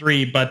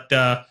 +3, but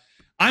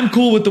I'm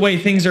cool with the way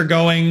things are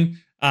going.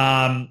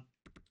 White,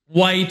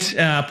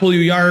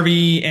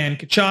 Puljujärvi, and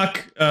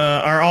Tkachuk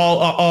are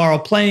all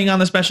playing on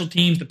the special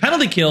teams. The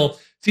penalty kill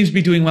seems to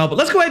be doing well, but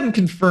let's go ahead and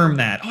confirm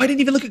that. Oh, I didn't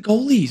even look at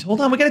goalies.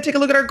 Hold on, we got to take a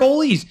look at our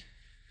goalies.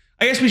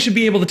 I guess we should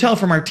be able to tell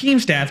from our team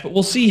stats, but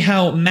we'll see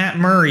how Matt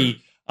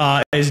Murray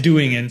is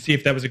doing and see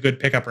if that was a good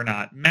pickup or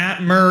not.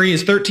 Matt Murray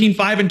is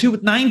 13-5-2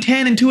 with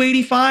 .910 and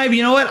 .285.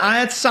 You know what?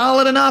 That's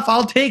solid enough.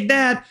 I'll take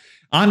that.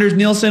 Anders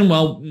Nilsson,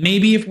 well,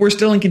 maybe if we're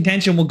still in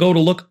contention, we'll go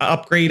to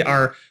upgrade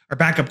our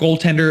backup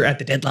goaltender at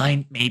the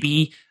deadline.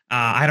 Maybe.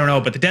 I don't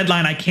know. But the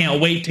deadline, I can't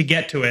wait to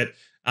get to it.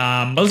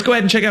 But let's go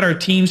ahead and check out our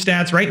team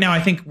stats. Right now,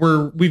 I think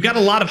we've got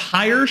a lot of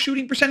higher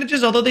shooting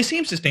percentages, although they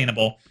seem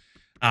sustainable.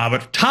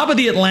 But top of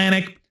the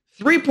Atlantic,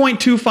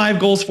 3.25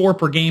 goals for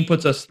per game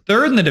puts us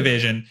third in the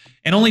division,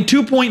 and only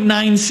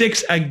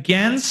 2.96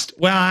 against.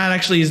 Well, that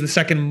actually is the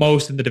second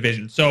most in the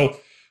division. So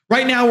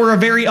right now, we're a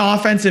very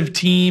offensive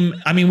team.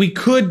 I mean, we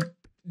could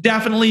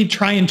definitely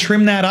try and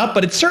trim that up,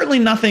 but it's certainly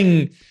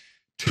nothing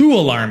too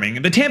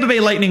alarming. The Tampa Bay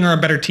Lightning are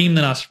a better team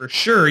than us for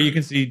sure. You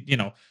can see,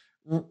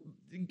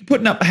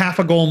 putting up half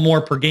a goal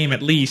more per game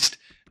at least.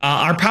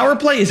 Our power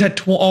play is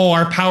at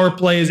our power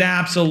play is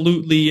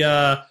absolutely.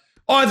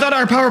 I thought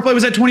our power play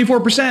was at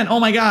 24%. Oh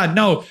my God,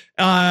 no,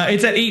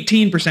 it's at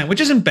 18%,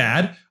 which isn't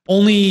bad.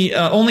 Only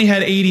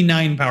had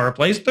 89 power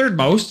plays, third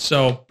most.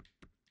 So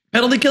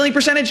penalty killing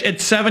percentage at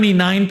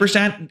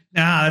 79%.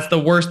 That's the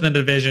worst in the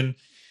division.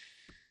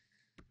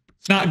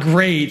 It's not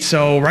great.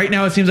 So right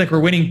now it seems like we're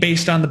winning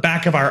based on the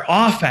back of our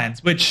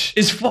offense, which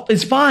is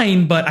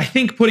fine. But I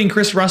think putting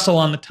Chris Russell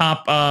on the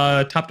top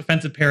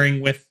defensive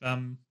pairing with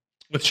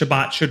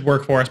Shabbat should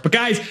work for us. But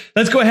guys,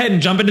 let's go ahead and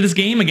jump into this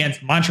game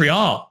against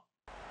Montreal.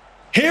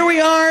 Here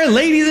we are,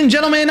 ladies and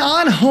gentlemen,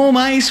 on home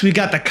ice. We've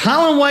got the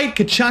Colin White,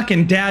 Tkachuk,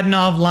 and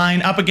Dadonov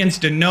line up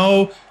against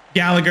Deneau,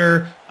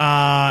 Gallagher,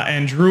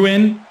 and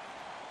Drouin.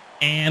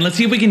 And let's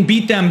see if we can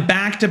beat them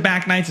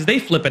back-to-back nights as they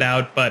flip it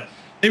out. But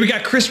then we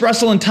got Chris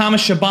Russell and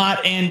Thomas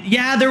Shabbat. And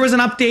yeah, there was an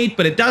update,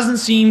 but it doesn't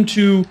seem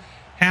to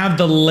have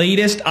the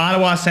latest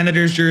Ottawa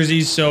Senators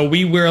jerseys. So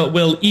we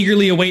will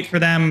eagerly await for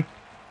them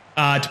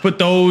to put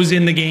those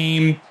in the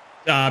game.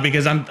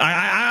 Because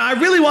I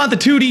really want the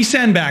 2D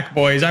send back,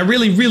 boys. I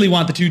really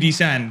want the 2D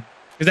send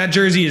because that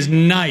jersey is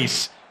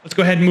nice. Let's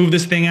go ahead and move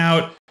this thing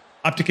out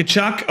up to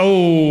Tkachuk.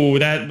 Oh,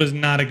 that was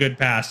not a good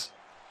pass.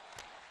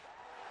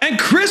 And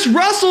Chris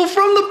Russell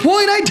from the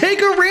point. I take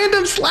a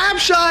random slap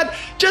shot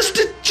just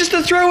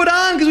to throw it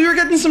on because we were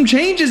getting some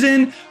changes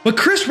in. But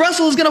Chris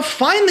Russell is going to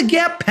find the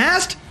gap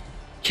past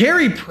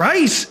Carey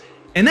Price,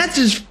 and that's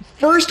his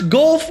first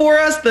goal for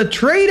us. The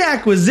trade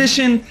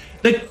acquisition.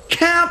 The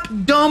cap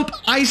dump,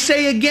 I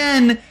say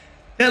again,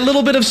 that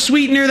little bit of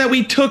sweetener that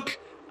we took,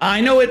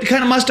 I know it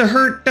kind of must have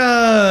hurt,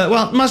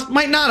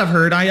 might not have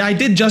hurt. I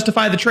did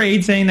justify the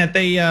trade saying that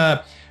they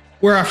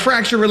were a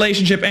fractured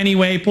relationship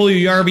anyway.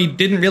 Puljujärvi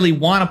didn't really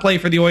want to play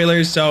for the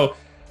Oilers, so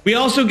we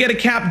also get a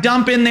cap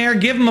dump in there,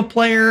 give him a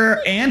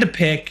player and a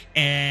pick,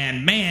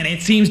 and man,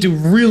 it seems to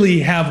really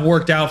have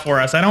worked out for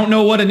us. I don't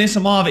know what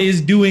Anisimov is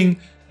doing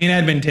in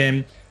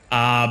Edmonton,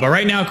 but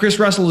right now Chris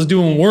Russell is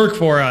doing work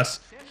for us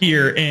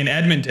here in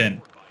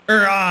Edmonton,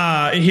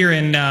 Ottawa.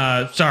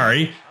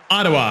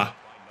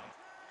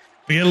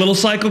 We get a little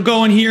cycle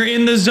going here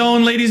in the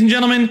zone, ladies and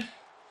gentlemen.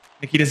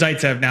 Nikita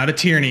Zaitsev now to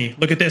Tierney.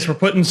 Look at this. We're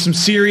putting some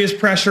serious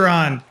pressure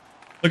on.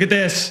 Look at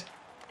this.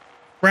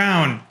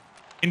 Brown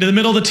into the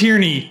middle of the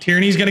Tierney.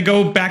 Tierney's going to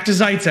go back to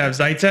Zaitsev.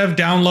 Zaitsev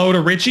down low to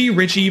Ritchie.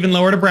 Ritchie even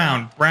lower to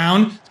Brown.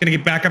 Brown is going to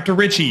get back up to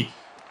Ritchie.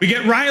 We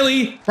get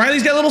Riley.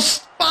 Riley's got a little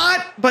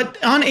spot, but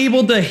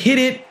unable to hit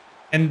it.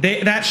 And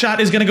that shot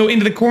is going to go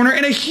into the corner.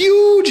 And a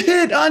huge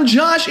hit on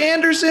Josh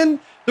Anderson,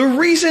 the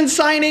recent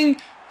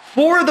signing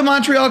for the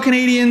Montreal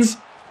Canadiens.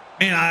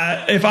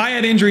 And if I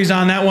had injuries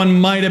on, that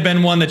one might have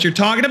been one that you're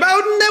talking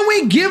about. And then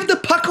we give the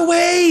puck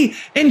away.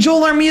 And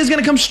Joel Armia is going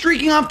to come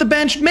streaking off the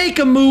bench, make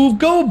a move,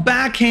 go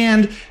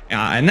backhand.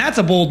 And that's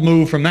a bold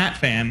move from that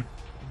fan.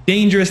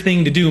 Dangerous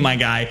thing to do, my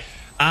guy.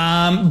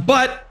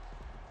 But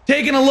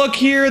taking a look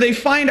here, they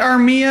find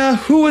Armia.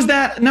 Who was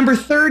that? Number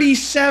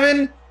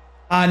 37.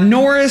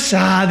 Norris,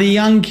 the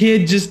young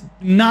kid, just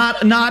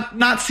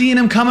not seeing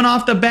him coming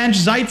off the bench.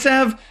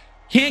 Zaitsev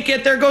can't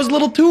get there, goes a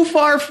little too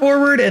far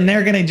forward, and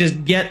they're going to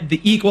just get the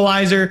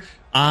equalizer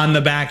on the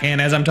backhand.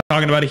 As I'm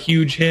talking about a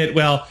huge hit,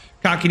 well,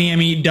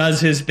 Kakaniemi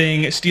does his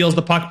thing, steals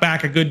the puck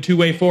back, a good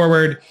two-way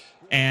forward,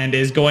 and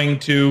is going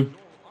to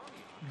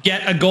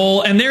get a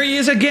goal. And there he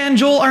is again,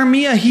 Joel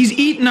Armia. He's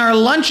eating our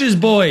lunches,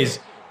 boys.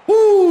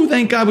 Woo,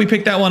 thank God we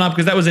picked that one up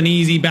because that was an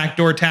easy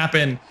backdoor tap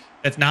in.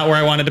 That's not where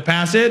I wanted to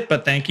pass it,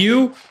 but thank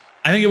you.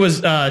 I think it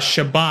was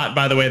Shabbat,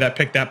 by the way, that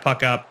picked that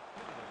puck up.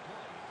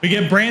 We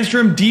get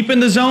Brandstrom deep in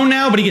the zone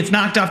now, but he gets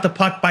knocked off the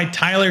puck by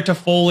Tyler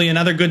Toffoli.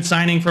 Another good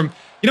signing from...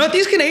 You know what?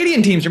 These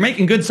Canadian teams are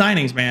making good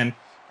signings, man.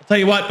 I'll tell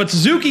you what, but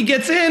Suzuki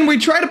gets in. We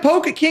try to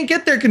poke it, can't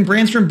get there. Can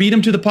Brandstrom beat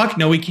him to the puck?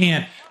 No, we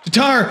can't.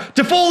 Tatar,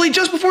 Toffoli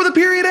just before the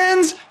period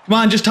ends. Come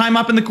on, just time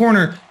up in the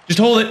corner. Just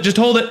hold it, just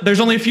hold it. There's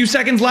only a few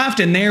seconds left,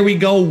 and there we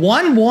go.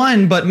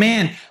 1-1, but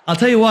man, I'll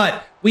tell you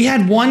what. We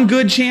had one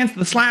good chance,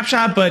 the slap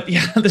shot, but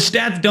yeah, the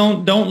stats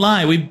don't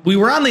lie. We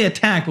were on the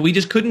attack, but we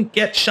just couldn't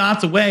get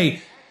shots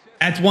away.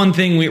 That's one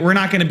thing. We're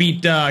not going to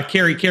beat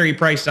Carey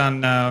Price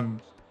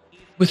on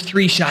with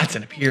 3 shots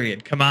in a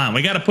period. Come on,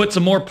 we got to put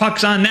some more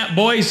pucks on net,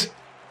 boys.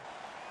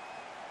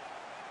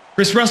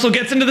 Chris Russell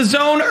gets into the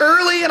zone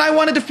early, and I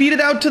wanted to feed it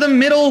out to the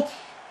middle.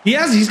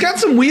 He's got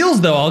some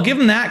wheels, though. I'll give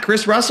him that.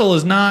 Chris Russell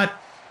is not,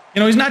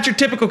 he's not your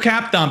typical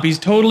cap dump. He's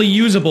totally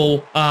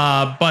usable,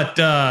 but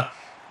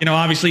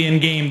obviously in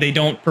game they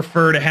don't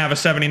prefer to have a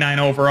 79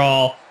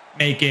 overall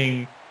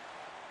making.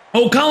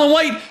 Oh, Colin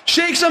White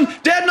shakes him.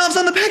 Dadonov's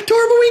on the back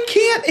door, but we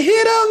can't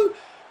hit him.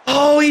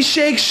 Oh, he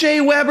shakes Shea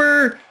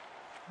Weber,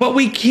 but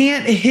we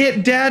can't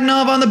hit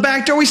Dadonov on the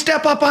back door. We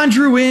step up on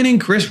Drew in,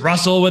 and Chris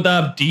Russell with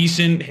a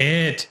decent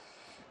hit.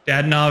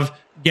 Dadonov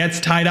gets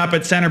tied up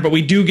at center, but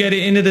we do get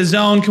it into the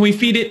zone. Can we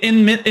feed it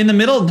in the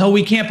middle? No,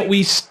 we can't, but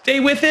we stay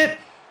with it.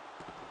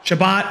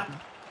 Shabbat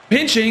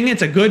pinching.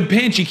 It's a good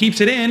pinch. He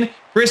keeps it in.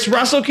 Chris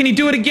Russell, can he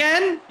do it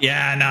again?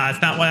 Yeah, no,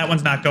 it's not. That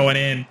one's not going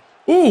in.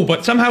 Ooh,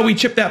 but somehow we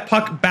chip that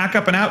puck back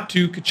up and out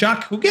to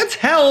Tkachuk, who gets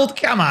held.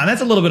 Come on,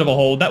 that's a little bit of a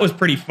hold. That was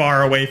pretty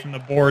far away from the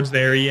boards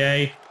there,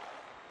 yay.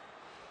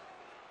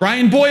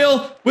 Brian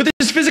Boyle, with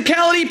his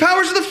physicality,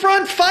 powers to the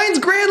front, finds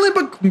Granlund,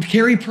 but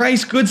Carey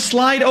Price, good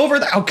slide over.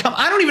 Oh, come,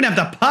 I don't even have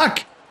the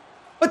puck.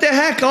 What the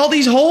heck, all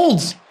these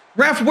holds?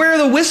 Ref, where are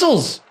the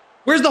whistles?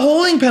 Where's the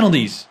holding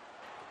penalties?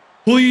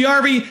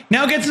 Puljujarvi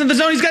now gets into the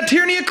zone. He's got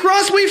Tierney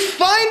across. We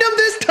find him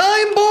this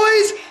time,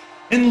 boys.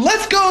 And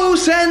let's go,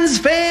 Sens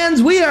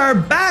fans. We are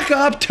back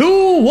up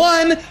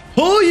 2-1.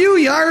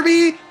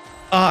 Puljujarvi.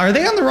 Are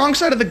they on the wrong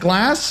side of the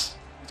glass?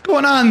 What's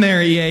going on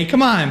there, EA?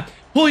 Come on.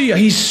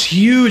 He's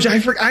huge.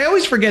 I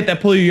always forget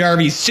that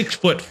Puljujarvi's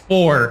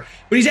 6'4",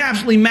 but he's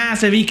absolutely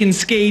massive. He can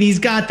skate. He's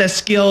got the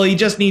skill. He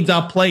just needs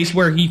a place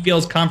where he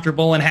feels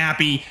comfortable and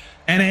happy.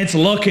 And it's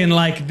looking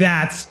like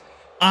that's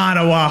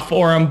Ottawa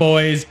for him,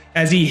 boys,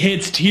 as he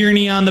hits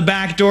Tierney on the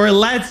back door.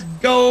 Let's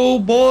go,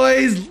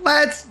 boys.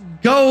 Let's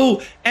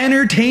go.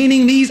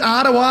 Entertaining these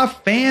Ottawa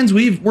fans.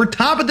 We're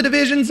top of the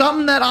division,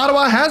 something that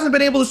Ottawa hasn't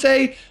been able to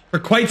say for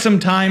quite some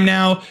time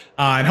now,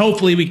 and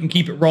hopefully we can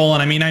keep it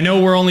rolling. I mean, I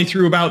know we're only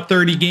through about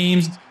 30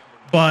 games,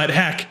 but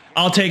heck,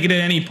 I'll take it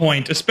at any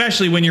point,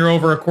 especially when you're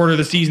over a quarter of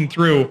the season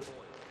through.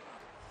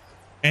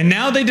 And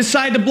now they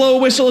decide to blow a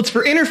whistle. It's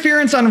for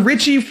interference on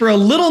Richie for a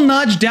little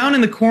nudge down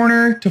in the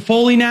corner.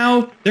 Toffoli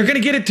now. They're going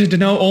to get it to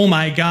Dano. Oh,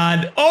 my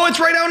God. Oh, it's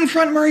right out in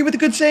front. Murray with a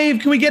good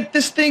save. Can we get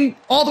this thing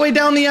all the way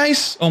down the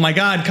ice? Oh, my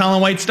God.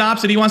 Colin White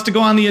stops it. He wants to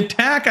go on the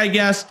attack, I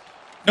guess.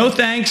 No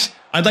thanks.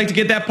 I'd like to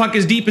get that puck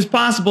as deep as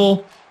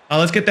possible.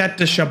 Let's get that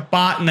to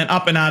Shabbat and then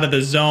up and out of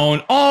the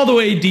zone. All the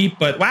way deep,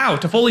 but wow,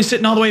 Toffoli's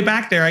sitting all the way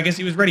back there. I guess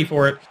he was ready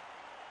for it.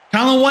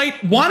 Colin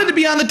White wanted to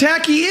be on the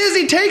attack. He is.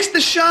 He takes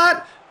the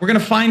shot. We're going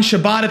to find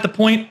Shabbat at the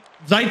point.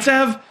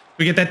 Zaitsev,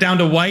 we get that down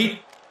to White.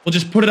 We'll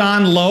just put it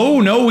on low.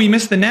 No, we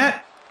missed the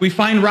net. We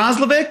find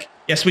Roslovic.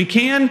 Yes, we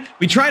can.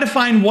 We try to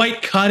find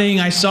White cutting.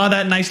 I saw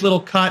that nice little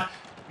cut.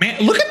 Man,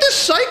 look at this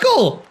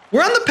cycle.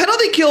 We're on the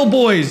penalty kill,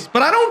 boys,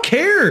 but I don't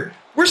care.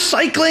 We're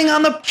cycling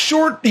on the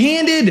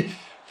short-handed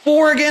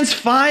 4 against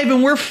 5,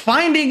 and we're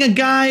finding a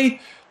guy.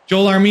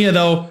 Joel Armia,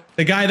 though,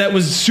 the guy that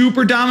was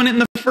super dominant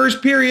in the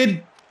first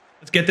period.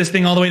 Let's get this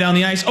thing all the way down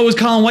the ice. Oh, is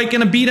Colin White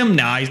going to beat him?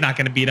 No, he's not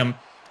going to beat him.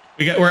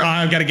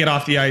 I've got to get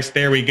off the ice.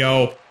 There we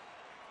go.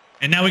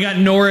 And now we got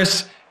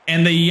Norris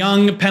and the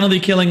young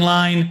penalty-killing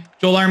line.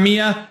 Joel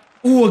Armia.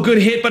 Ooh, a good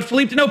hit, but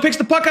Philippe Deneau picks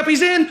the puck up.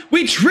 He's in.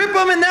 We trip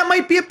him, and that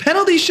might be a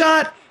penalty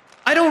shot.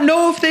 I don't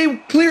know if they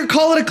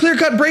call it a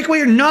clear-cut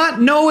breakaway or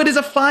not. No, it is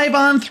a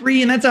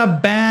 5-on-3, and that's a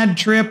bad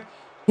trip.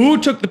 Who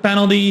took the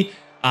penalty?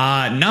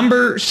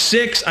 Number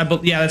 6.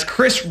 That's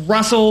Chris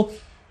Russell.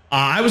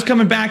 I was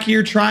coming back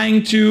here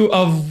trying to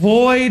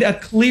avoid a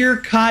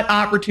clear-cut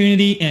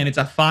opportunity, and it's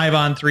a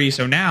 5-on-3.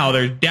 So now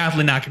there's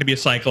definitely not going to be a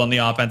cycle in the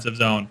offensive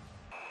zone.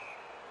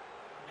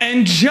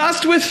 And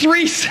just with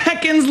 3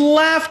 seconds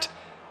left,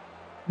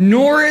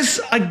 Norris,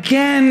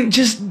 again,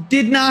 just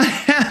did not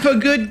have a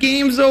good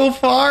game so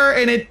far,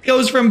 and it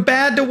goes from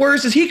bad to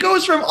worse as he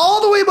goes from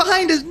all the way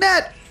behind his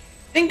net.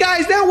 And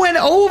guys, that went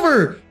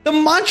over the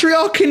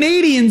Montreal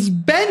Canadiens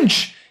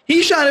bench.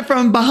 He shot it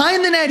from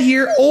behind the net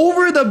here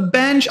over the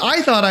bench.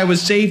 I thought I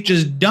was safe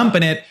just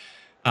dumping it.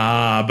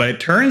 But it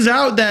turns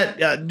out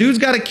that dude's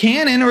got a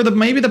cannon, or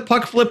maybe the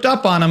puck flipped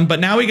up on him. But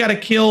now we got to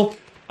kill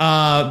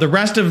the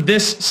rest of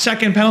this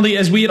second penalty,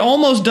 as we had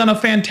almost done a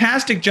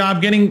fantastic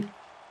job getting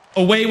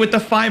away with the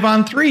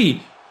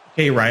 5-on-3.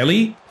 Okay,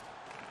 Riley.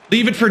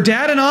 Leave it for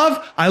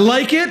Dadonov. I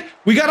like it.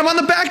 We got him on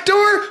the back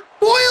door.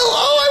 Boyle,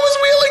 I was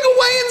wheeling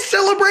away in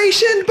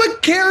celebration,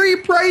 but Carey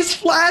Price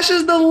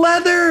flashes the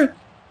leather.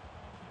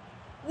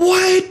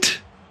 What?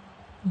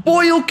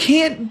 Boyle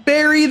can't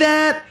bury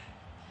that.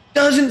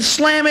 Doesn't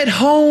slam it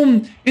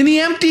home in the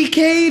empty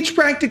cage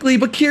practically,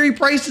 but Carey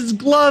Price's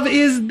glove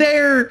is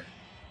there.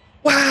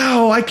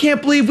 Wow, I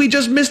can't believe we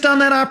just missed on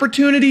that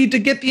opportunity to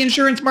get the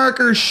insurance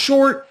marker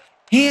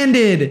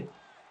short-handed.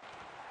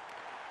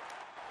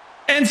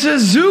 And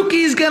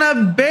Suzuki's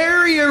gonna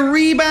bury a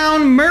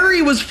rebound.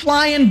 Murray was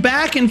flying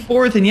back and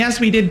forth, and yes,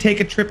 we did take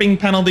a tripping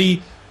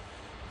penalty.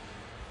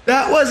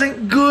 That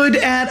wasn't good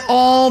at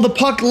all. The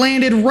puck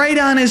landed right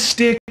on his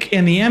stick,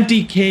 and the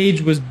empty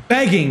cage was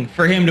begging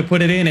for him to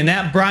put it in, and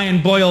that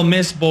Brian Boyle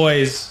miss,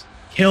 boys,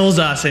 kills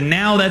us. And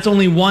now that's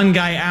only one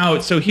guy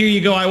out. So here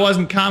you go. I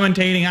wasn't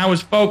commentating. I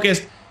was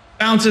focused.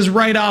 Bounces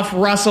right off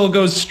Russell,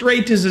 goes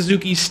straight to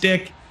Suzuki's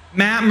stick.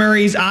 Matt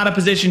Murray's out of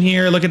position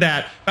here. Look at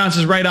that.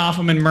 Bounces right off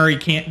him, and Murray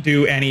can't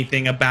do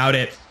anything about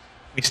it.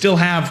 We still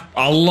have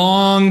a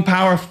long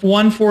power,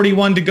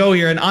 141 to go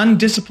here. An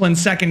undisciplined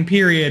second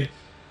period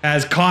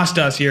has cost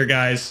us here,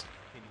 guys.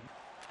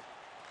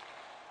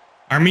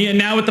 Armia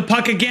now with the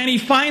puck again. He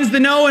finds the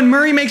no, and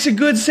Murray makes a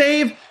good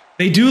save.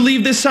 They do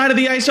leave this side of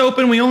the ice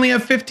open. We only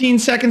have 15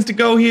 seconds to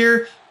go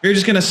here. We're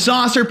just going to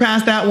saucer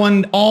past that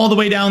one all the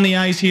way down the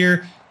ice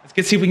here.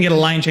 Let's see if we can get a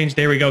line change.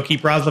 There we go.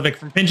 Keep Roslovic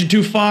from pinching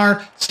too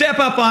far. Step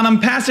up on him.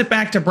 Pass it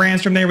back to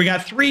Brandstrom. There we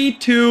got 3,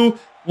 2,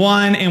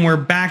 1, and we're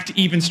back to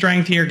even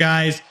strength here,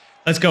 guys.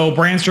 Let's go.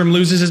 Brandstrom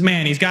loses his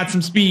man. He's got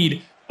some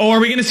speed. Oh, are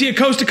we going to see a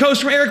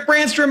coast-to-coast from Eric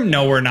Brandstrom?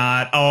 No, we're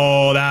not.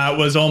 Oh, that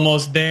was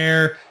almost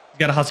there. He's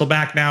got to hustle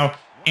back now.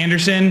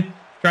 Anderson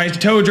tries to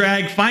toe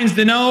drag, finds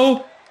the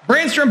no.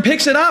 Brandstrom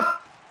picks it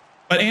up,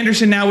 but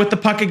Anderson now with the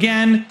puck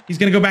again. He's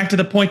going to go back to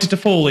the point to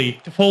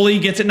Toffoli.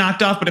 Toffoli gets it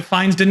knocked off, but it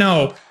finds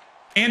Deneau.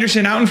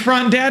 Anderson out in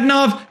front.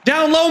 Dadonov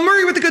down low.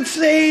 Murray with a good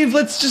save.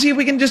 Let's just see if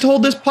we can just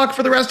hold this puck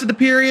for the rest of the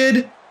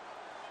period.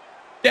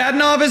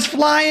 Dadonov is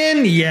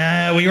flying.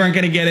 Yeah, we weren't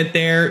going to get it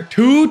there.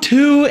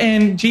 2-2,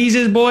 and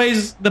Jesus,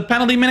 boys, the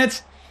penalty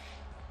minutes.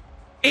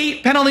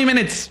 8 penalty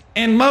minutes,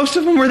 and most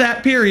of them were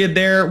that period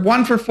there.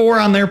 1 for 4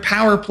 on their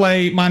power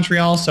play,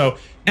 Montreal, so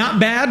not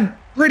bad.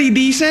 Pretty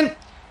decent.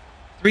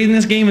 3 in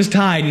this game is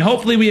tied, and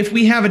hopefully if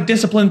we have a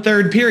disciplined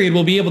third period,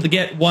 we'll be able to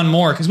get one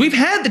more, because we've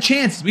had the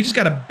chances. We just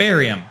got to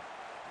bury them.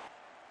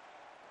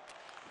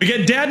 We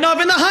get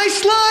Dadonov in the high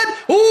slot.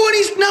 Oh, and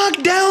he's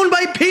knocked down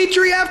by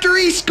Petrie after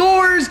he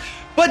scores.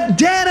 But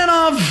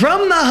Dadonov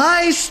from the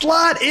high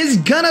slot is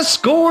gonna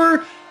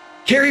score.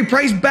 Carey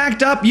Price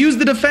backed up, used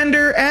the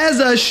defender as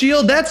a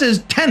shield. That's his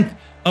 10th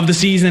of the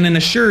season and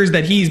assures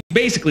that he's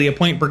basically a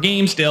point per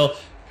game still.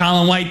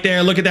 Colin White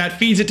there, look at that,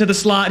 feeds it to the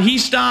slot. He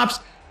stops,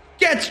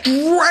 gets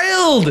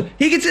drilled.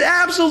 He gets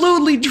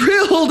absolutely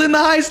drilled in the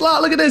high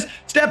slot. Look at this,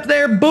 step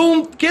there,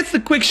 boom, gets the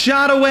quick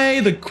shot away,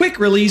 the quick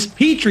release.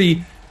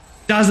 Petrie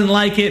doesn't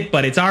like it,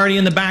 but it's already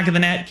in the back of the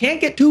net. Can't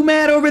get too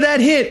mad over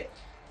that hit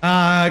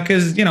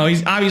because, you know,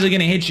 he's obviously going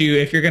to hit you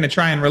if you're going to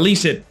try and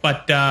release it,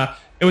 but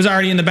it was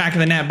already in the back of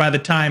the net by the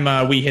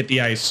time we hit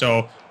the ice,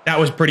 so that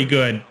was pretty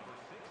good.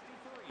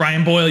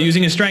 Brian Boyle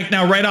using his strength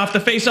now right off the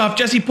faceoff.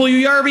 Jesse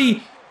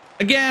Puljujarvi.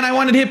 Again, I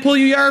wanted to hit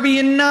Puljujarvi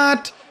and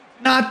not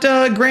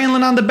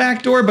Granlund on the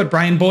back door, but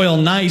Brian Boyle,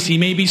 nice. He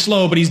may be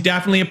slow, but he's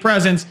definitely a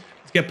presence.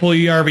 Let's get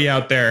Puljujarvi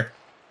out there.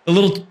 The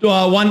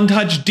little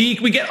one-touch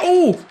deke. We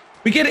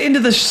get it into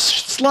the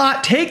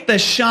slot, take the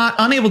shot,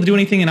 unable to do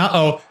anything, and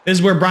this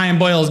is where Brian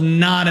Boyle is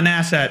not an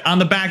asset. On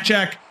the back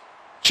check,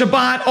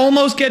 Chabot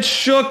almost gets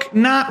shook,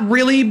 not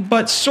really,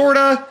 but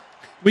sorta.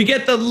 We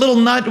get the little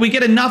nudge, we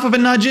get enough of a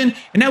nudge in,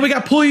 and now we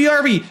got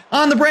Puljujarvi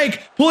on the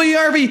break.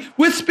 Puljujarvi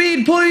with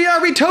speed,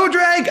 Puljujarvi toe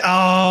drag.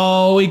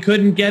 Oh, we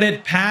couldn't get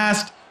it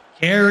past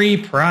Carey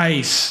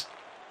Price.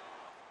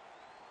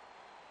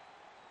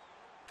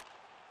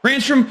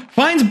 Brandstrom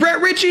finds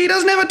Brett Ritchie, he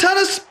doesn't have a ton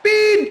of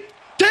speed.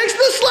 Takes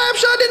the slap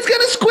shot, it's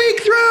gonna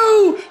squeak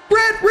through!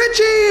 Brett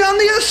Ritchie on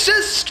the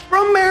assist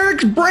from Eric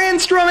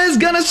Brandstrom is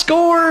gonna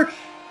score!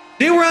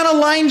 They were on a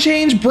line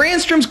change,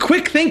 Brandstrom's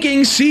quick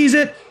thinking sees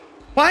it,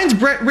 finds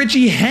Brett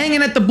Ritchie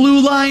hanging at the blue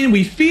line,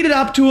 we feed it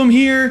up to him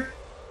here.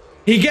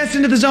 He gets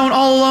into the zone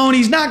all alone,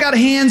 he's not got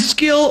hand,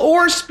 skill,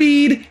 or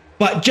speed,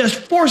 but just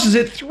forces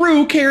it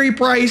through Carey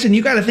Price, and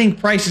you gotta think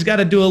Price has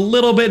gotta do a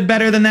little bit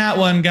better than that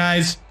one,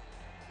 guys.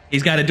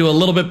 He's gotta do a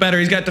little bit better,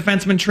 he's got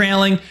defenseman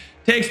trailing.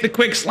 Takes the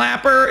quick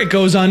slapper. It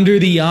goes under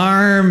the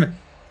arm.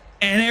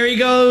 And there he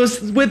goes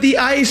with the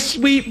ice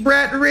sweep.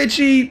 Brett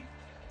Ritchie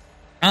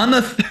on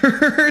the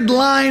third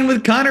line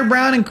with Connor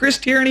Brown and Chris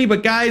Tierney.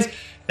 But guys,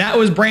 that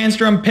was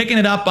Brandstrom picking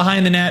it up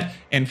behind the net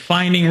and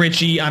finding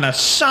Ritchie on a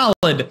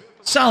solid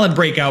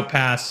breakout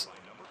pass.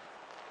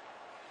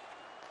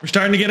 We're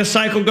starting to get a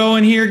cycle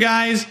going here,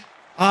 guys.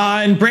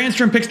 And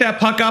Brandstrom picks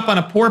that puck up on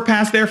a poor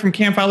pass there from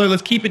Cam Fowler.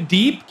 Let's keep it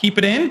deep. Keep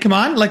it in. Come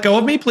on. Let go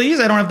of me, please.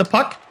 I don't have the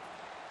puck.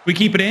 We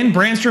keep it in.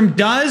 Brandstrom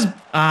does,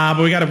 but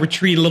we got to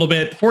retreat a little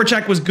bit.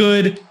 Forecheck was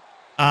good.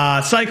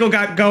 Cycle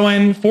got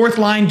going. Fourth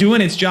line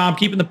doing its job,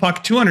 keeping the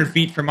puck 200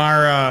 feet from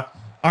our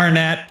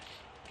Arnett.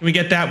 Can we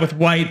get that with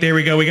White? There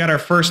we go. We got our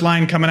first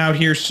line coming out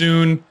here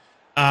soon.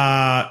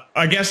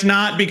 I guess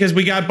not, because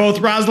we got both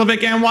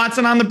Roslovic and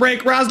Watson on the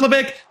break.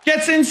 Roslovic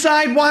gets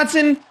inside.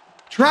 Watson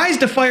tries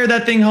to fire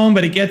that thing home,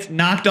 but it gets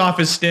knocked off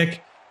his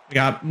stick. We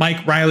got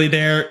Mike Riley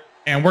there,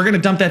 and we're going to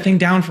dump that thing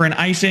down for an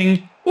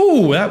icing.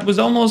 Ooh, that was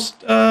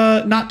almost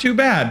not too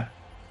bad.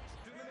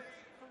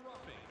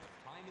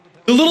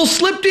 The little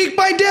slip deke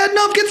by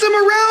Dadonov gets him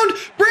around.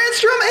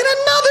 Brandstrom, and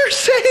another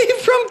save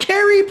from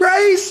Carey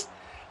Price.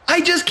 I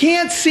just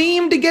can't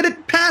seem to get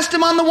it past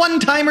him on the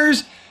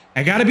one-timers.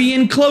 I got to be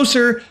in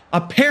closer,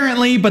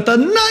 apparently, but the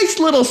nice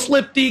little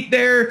slip deke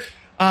there,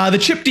 the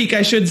chip deke,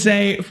 I should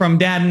say, from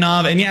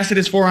Dadonov. And yes, it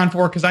is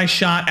 4-on-4 because I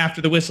shot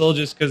after the whistle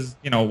just because,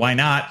 you know, why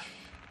not?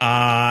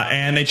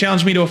 And they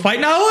challenged me to a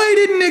fight. No, I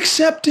didn't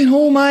accept it.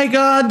 Oh, my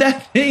God.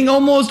 That thing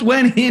almost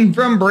went in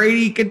from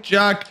Brady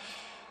Tkachuk.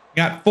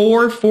 Got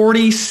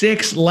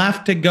 4:46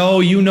 left to go.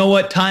 You know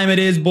what time it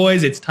is,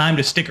 boys. It's time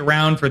to stick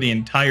around for the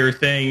entire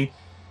thing.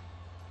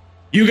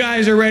 You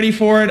guys are ready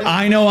for it.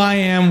 I know I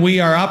am. We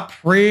are up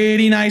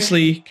pretty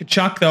nicely.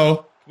 Tkachuk,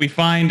 though. We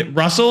find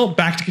Russell.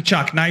 Back to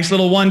Tkachuk. Nice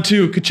little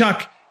 1-2.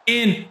 Tkachuk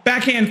in.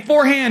 Backhand.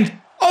 Forehand.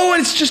 Oh,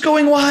 and it's just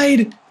going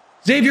wide.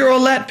 Xavier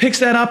Ouellet picks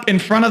that up in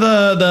front of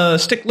the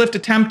stick lift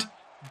attempt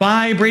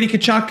by Brady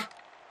Tkachuk.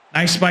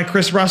 Nice by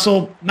Chris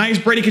Russell. Nice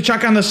Brady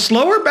Tkachuk on the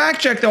slower back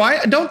check, though.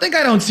 I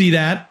don't see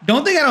that.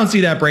 Don't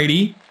see that,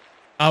 Brady.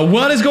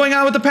 What is going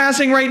on with the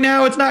passing right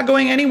now? It's not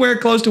going anywhere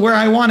close to where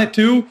I want it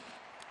to.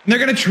 And they're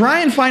going to try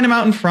and find him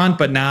out in front,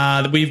 but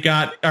nah, we've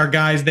got our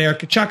guys there.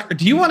 Tkachuk,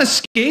 do you want to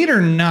skate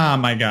or nah,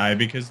 my guy?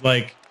 Because,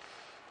 like,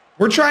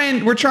 we're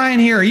trying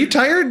here. Are you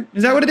tired?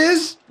 Is that what it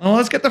is? Well,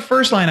 let's get the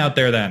first line out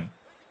there then.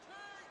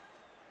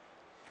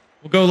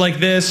 We'll go like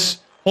this.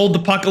 Hold the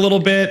puck a little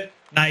bit.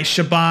 Nice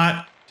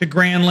Shabbat to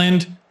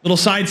Granlund. Little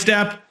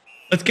sidestep.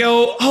 Let's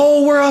go.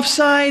 Oh, we're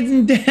offsides,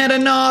 and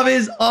Dadonov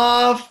is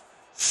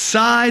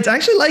offsides. I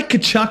actually like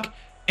Tkachuk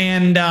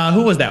and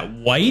who was that?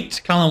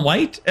 White? Colin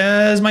White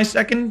as my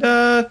second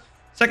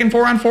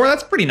 4-on-4.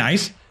 That's pretty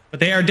nice. But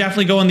they are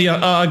definitely going the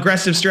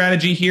aggressive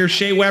strategy here.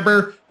 Shea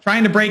Weber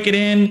trying to break it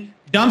in.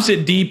 Dumps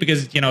it deep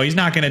because, you know, he's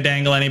not going to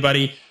dangle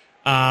anybody.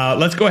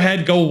 Let's go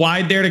ahead. Go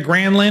wide there to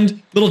Granlund.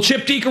 Little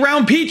chip deke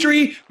around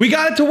Petrie. We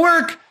got it to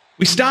work.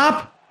 We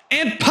stop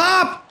and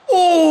pop.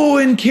 Oh,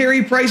 and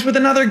Carey Price with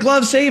another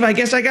glove save. I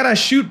guess I got to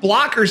shoot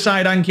blocker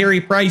side on Carey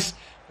Price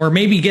or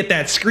maybe get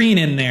that screen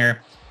in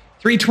there.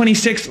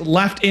 3:26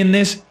 left in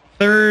this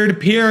third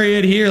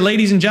period here,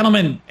 ladies and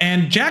gentlemen.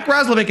 And Jack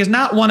Roslovic has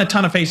not won a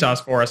ton of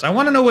faceoffs for us. I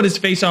want to know what his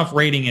faceoff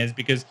rating is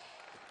because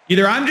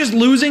either I'm just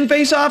losing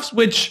faceoffs,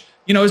 which,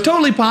 you know, is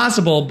totally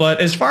possible, but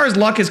as far as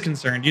luck is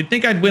concerned, you'd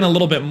think I'd win a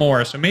little bit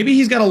more. So maybe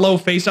he's got a low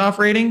faceoff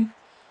rating.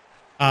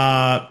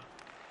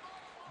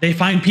 They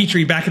find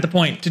Petrie back at the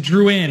point to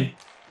Drew in.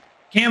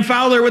 Cam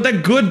Fowler with a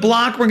good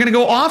block. We're going to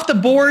go off the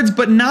boards,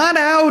 but not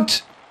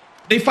out.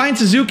 They find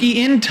Suzuki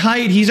in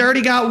tight. He's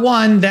already got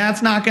one.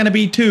 That's not going to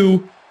be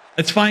two.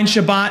 Let's find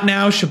Shabbat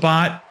now.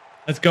 Shabbat,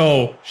 let's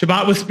go.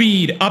 Shabbat with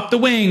speed. Up the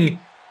wing.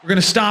 We're going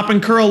to stop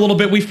and curl a little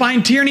bit. We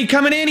find Tierney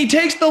coming in. He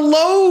takes the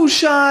low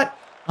shot.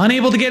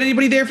 Unable to get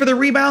anybody there for the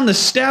rebound. The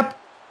step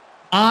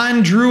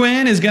on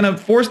Drouin is going to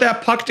force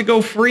that puck to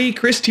go free.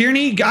 Chris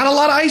Tierney got a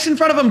lot of ice in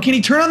front of him. Can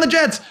he turn on the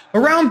Jets?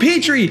 Around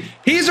Petrie.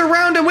 He's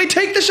around him. We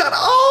take the shot.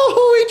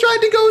 Oh, he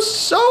tried to go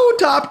so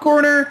top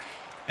corner.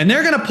 And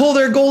they're going to pull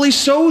their goalie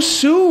so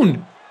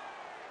soon.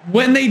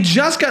 When they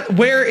just got...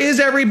 Where is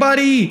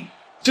everybody?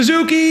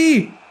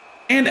 Suzuki.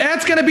 And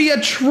that's going to be a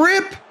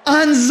trip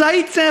on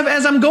Zaitsev.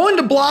 As I'm going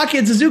to block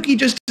it, Suzuki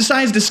just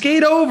decides to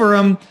skate over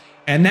him.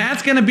 And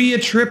that's going to be a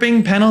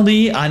tripping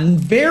penalty. A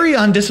very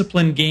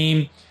undisciplined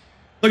game.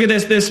 Look at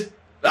this.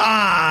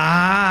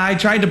 I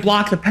tried to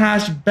block the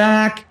pass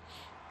back.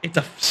 It's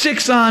a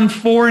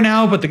 6-on-4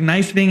 now, but the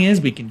nice thing is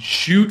we can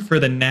shoot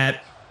for the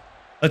net.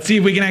 Let's see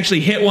if we can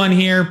actually hit one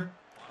here.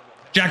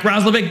 Jack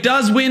Roslovic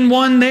does win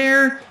one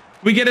there.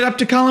 We get it up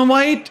to Colin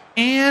White,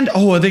 and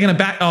they're gonna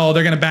back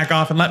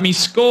off and let me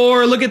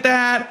score. Look at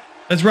that.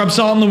 Let's rub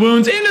salt in the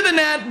wounds. Into the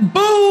net.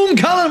 Boom!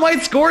 Colin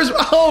White scores.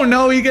 Oh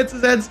no, he gets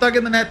his head stuck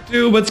in the net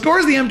too, but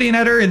scores the empty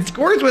netter and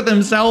scores with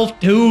himself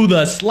to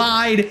the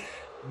slide.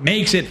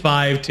 Makes it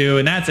 5-2,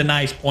 and that's a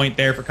nice point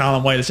there for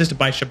Colin White, assisted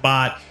by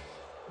Shabbat.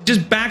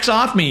 Just backs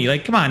off me.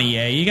 Like, come on,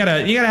 EA. You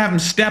gotta have him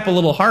step a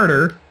little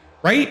harder,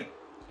 right?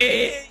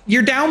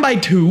 You're down by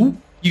 2.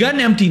 You got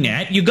an empty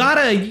net. You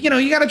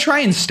gotta try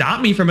and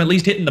stop me from at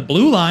least hitting the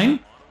blue line.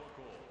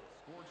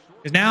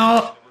 Because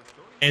now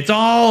it's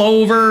all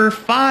over.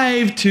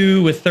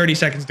 5-2 with 30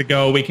 seconds to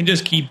go. We can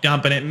just keep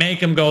dumping it, make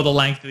them go the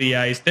length of the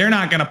ice. They're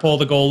not gonna pull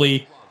the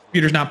goalie.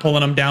 Peter's not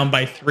pulling them down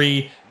by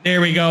 3. There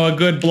we go, a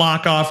good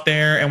block off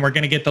there, and we're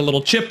going to get the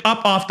little chip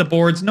up off the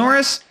boards.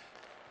 Norris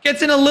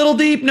gets in a little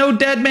deep, no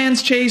dead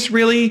man's chase,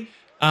 really.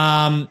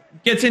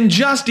 Gets in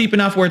just deep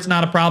enough where it's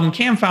not a problem.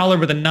 Cam Fowler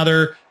with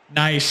another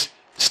nice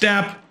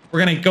step.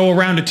 We're going to go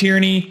around to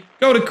Tierney,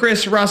 go to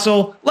Chris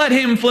Russell, let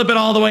him flip it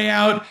all the way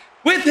out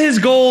with his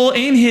goal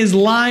in his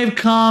live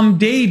comm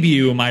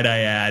debut, might I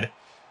add.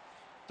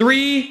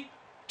 3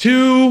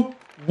 2,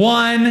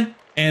 1,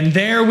 and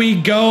there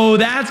we go.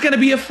 That's going to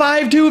be a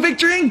 5-2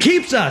 victory and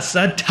keeps us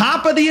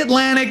atop of the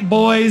Atlantic,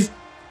 boys.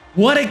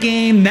 What a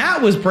game.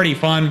 That was pretty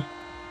fun.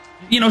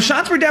 You know,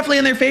 shots were definitely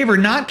in their favor.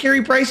 Not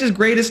Carey Price's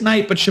greatest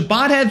night, but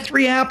Shabbat had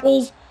 3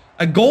 apples,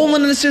 a goal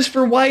and an assist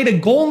for White, a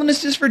goal and an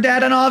assist for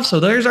Dadonov.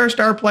 So there's our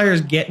star players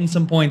getting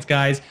some points,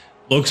 guys.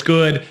 Looks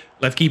good.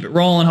 Let's keep it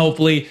rolling,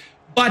 hopefully.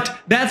 But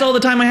that's all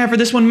the time I have for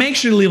this one. Make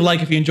sure to leave a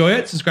like if you enjoy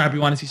it. Subscribe if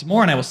you want to see some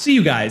more, and I will see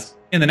you guys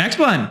in the next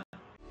one.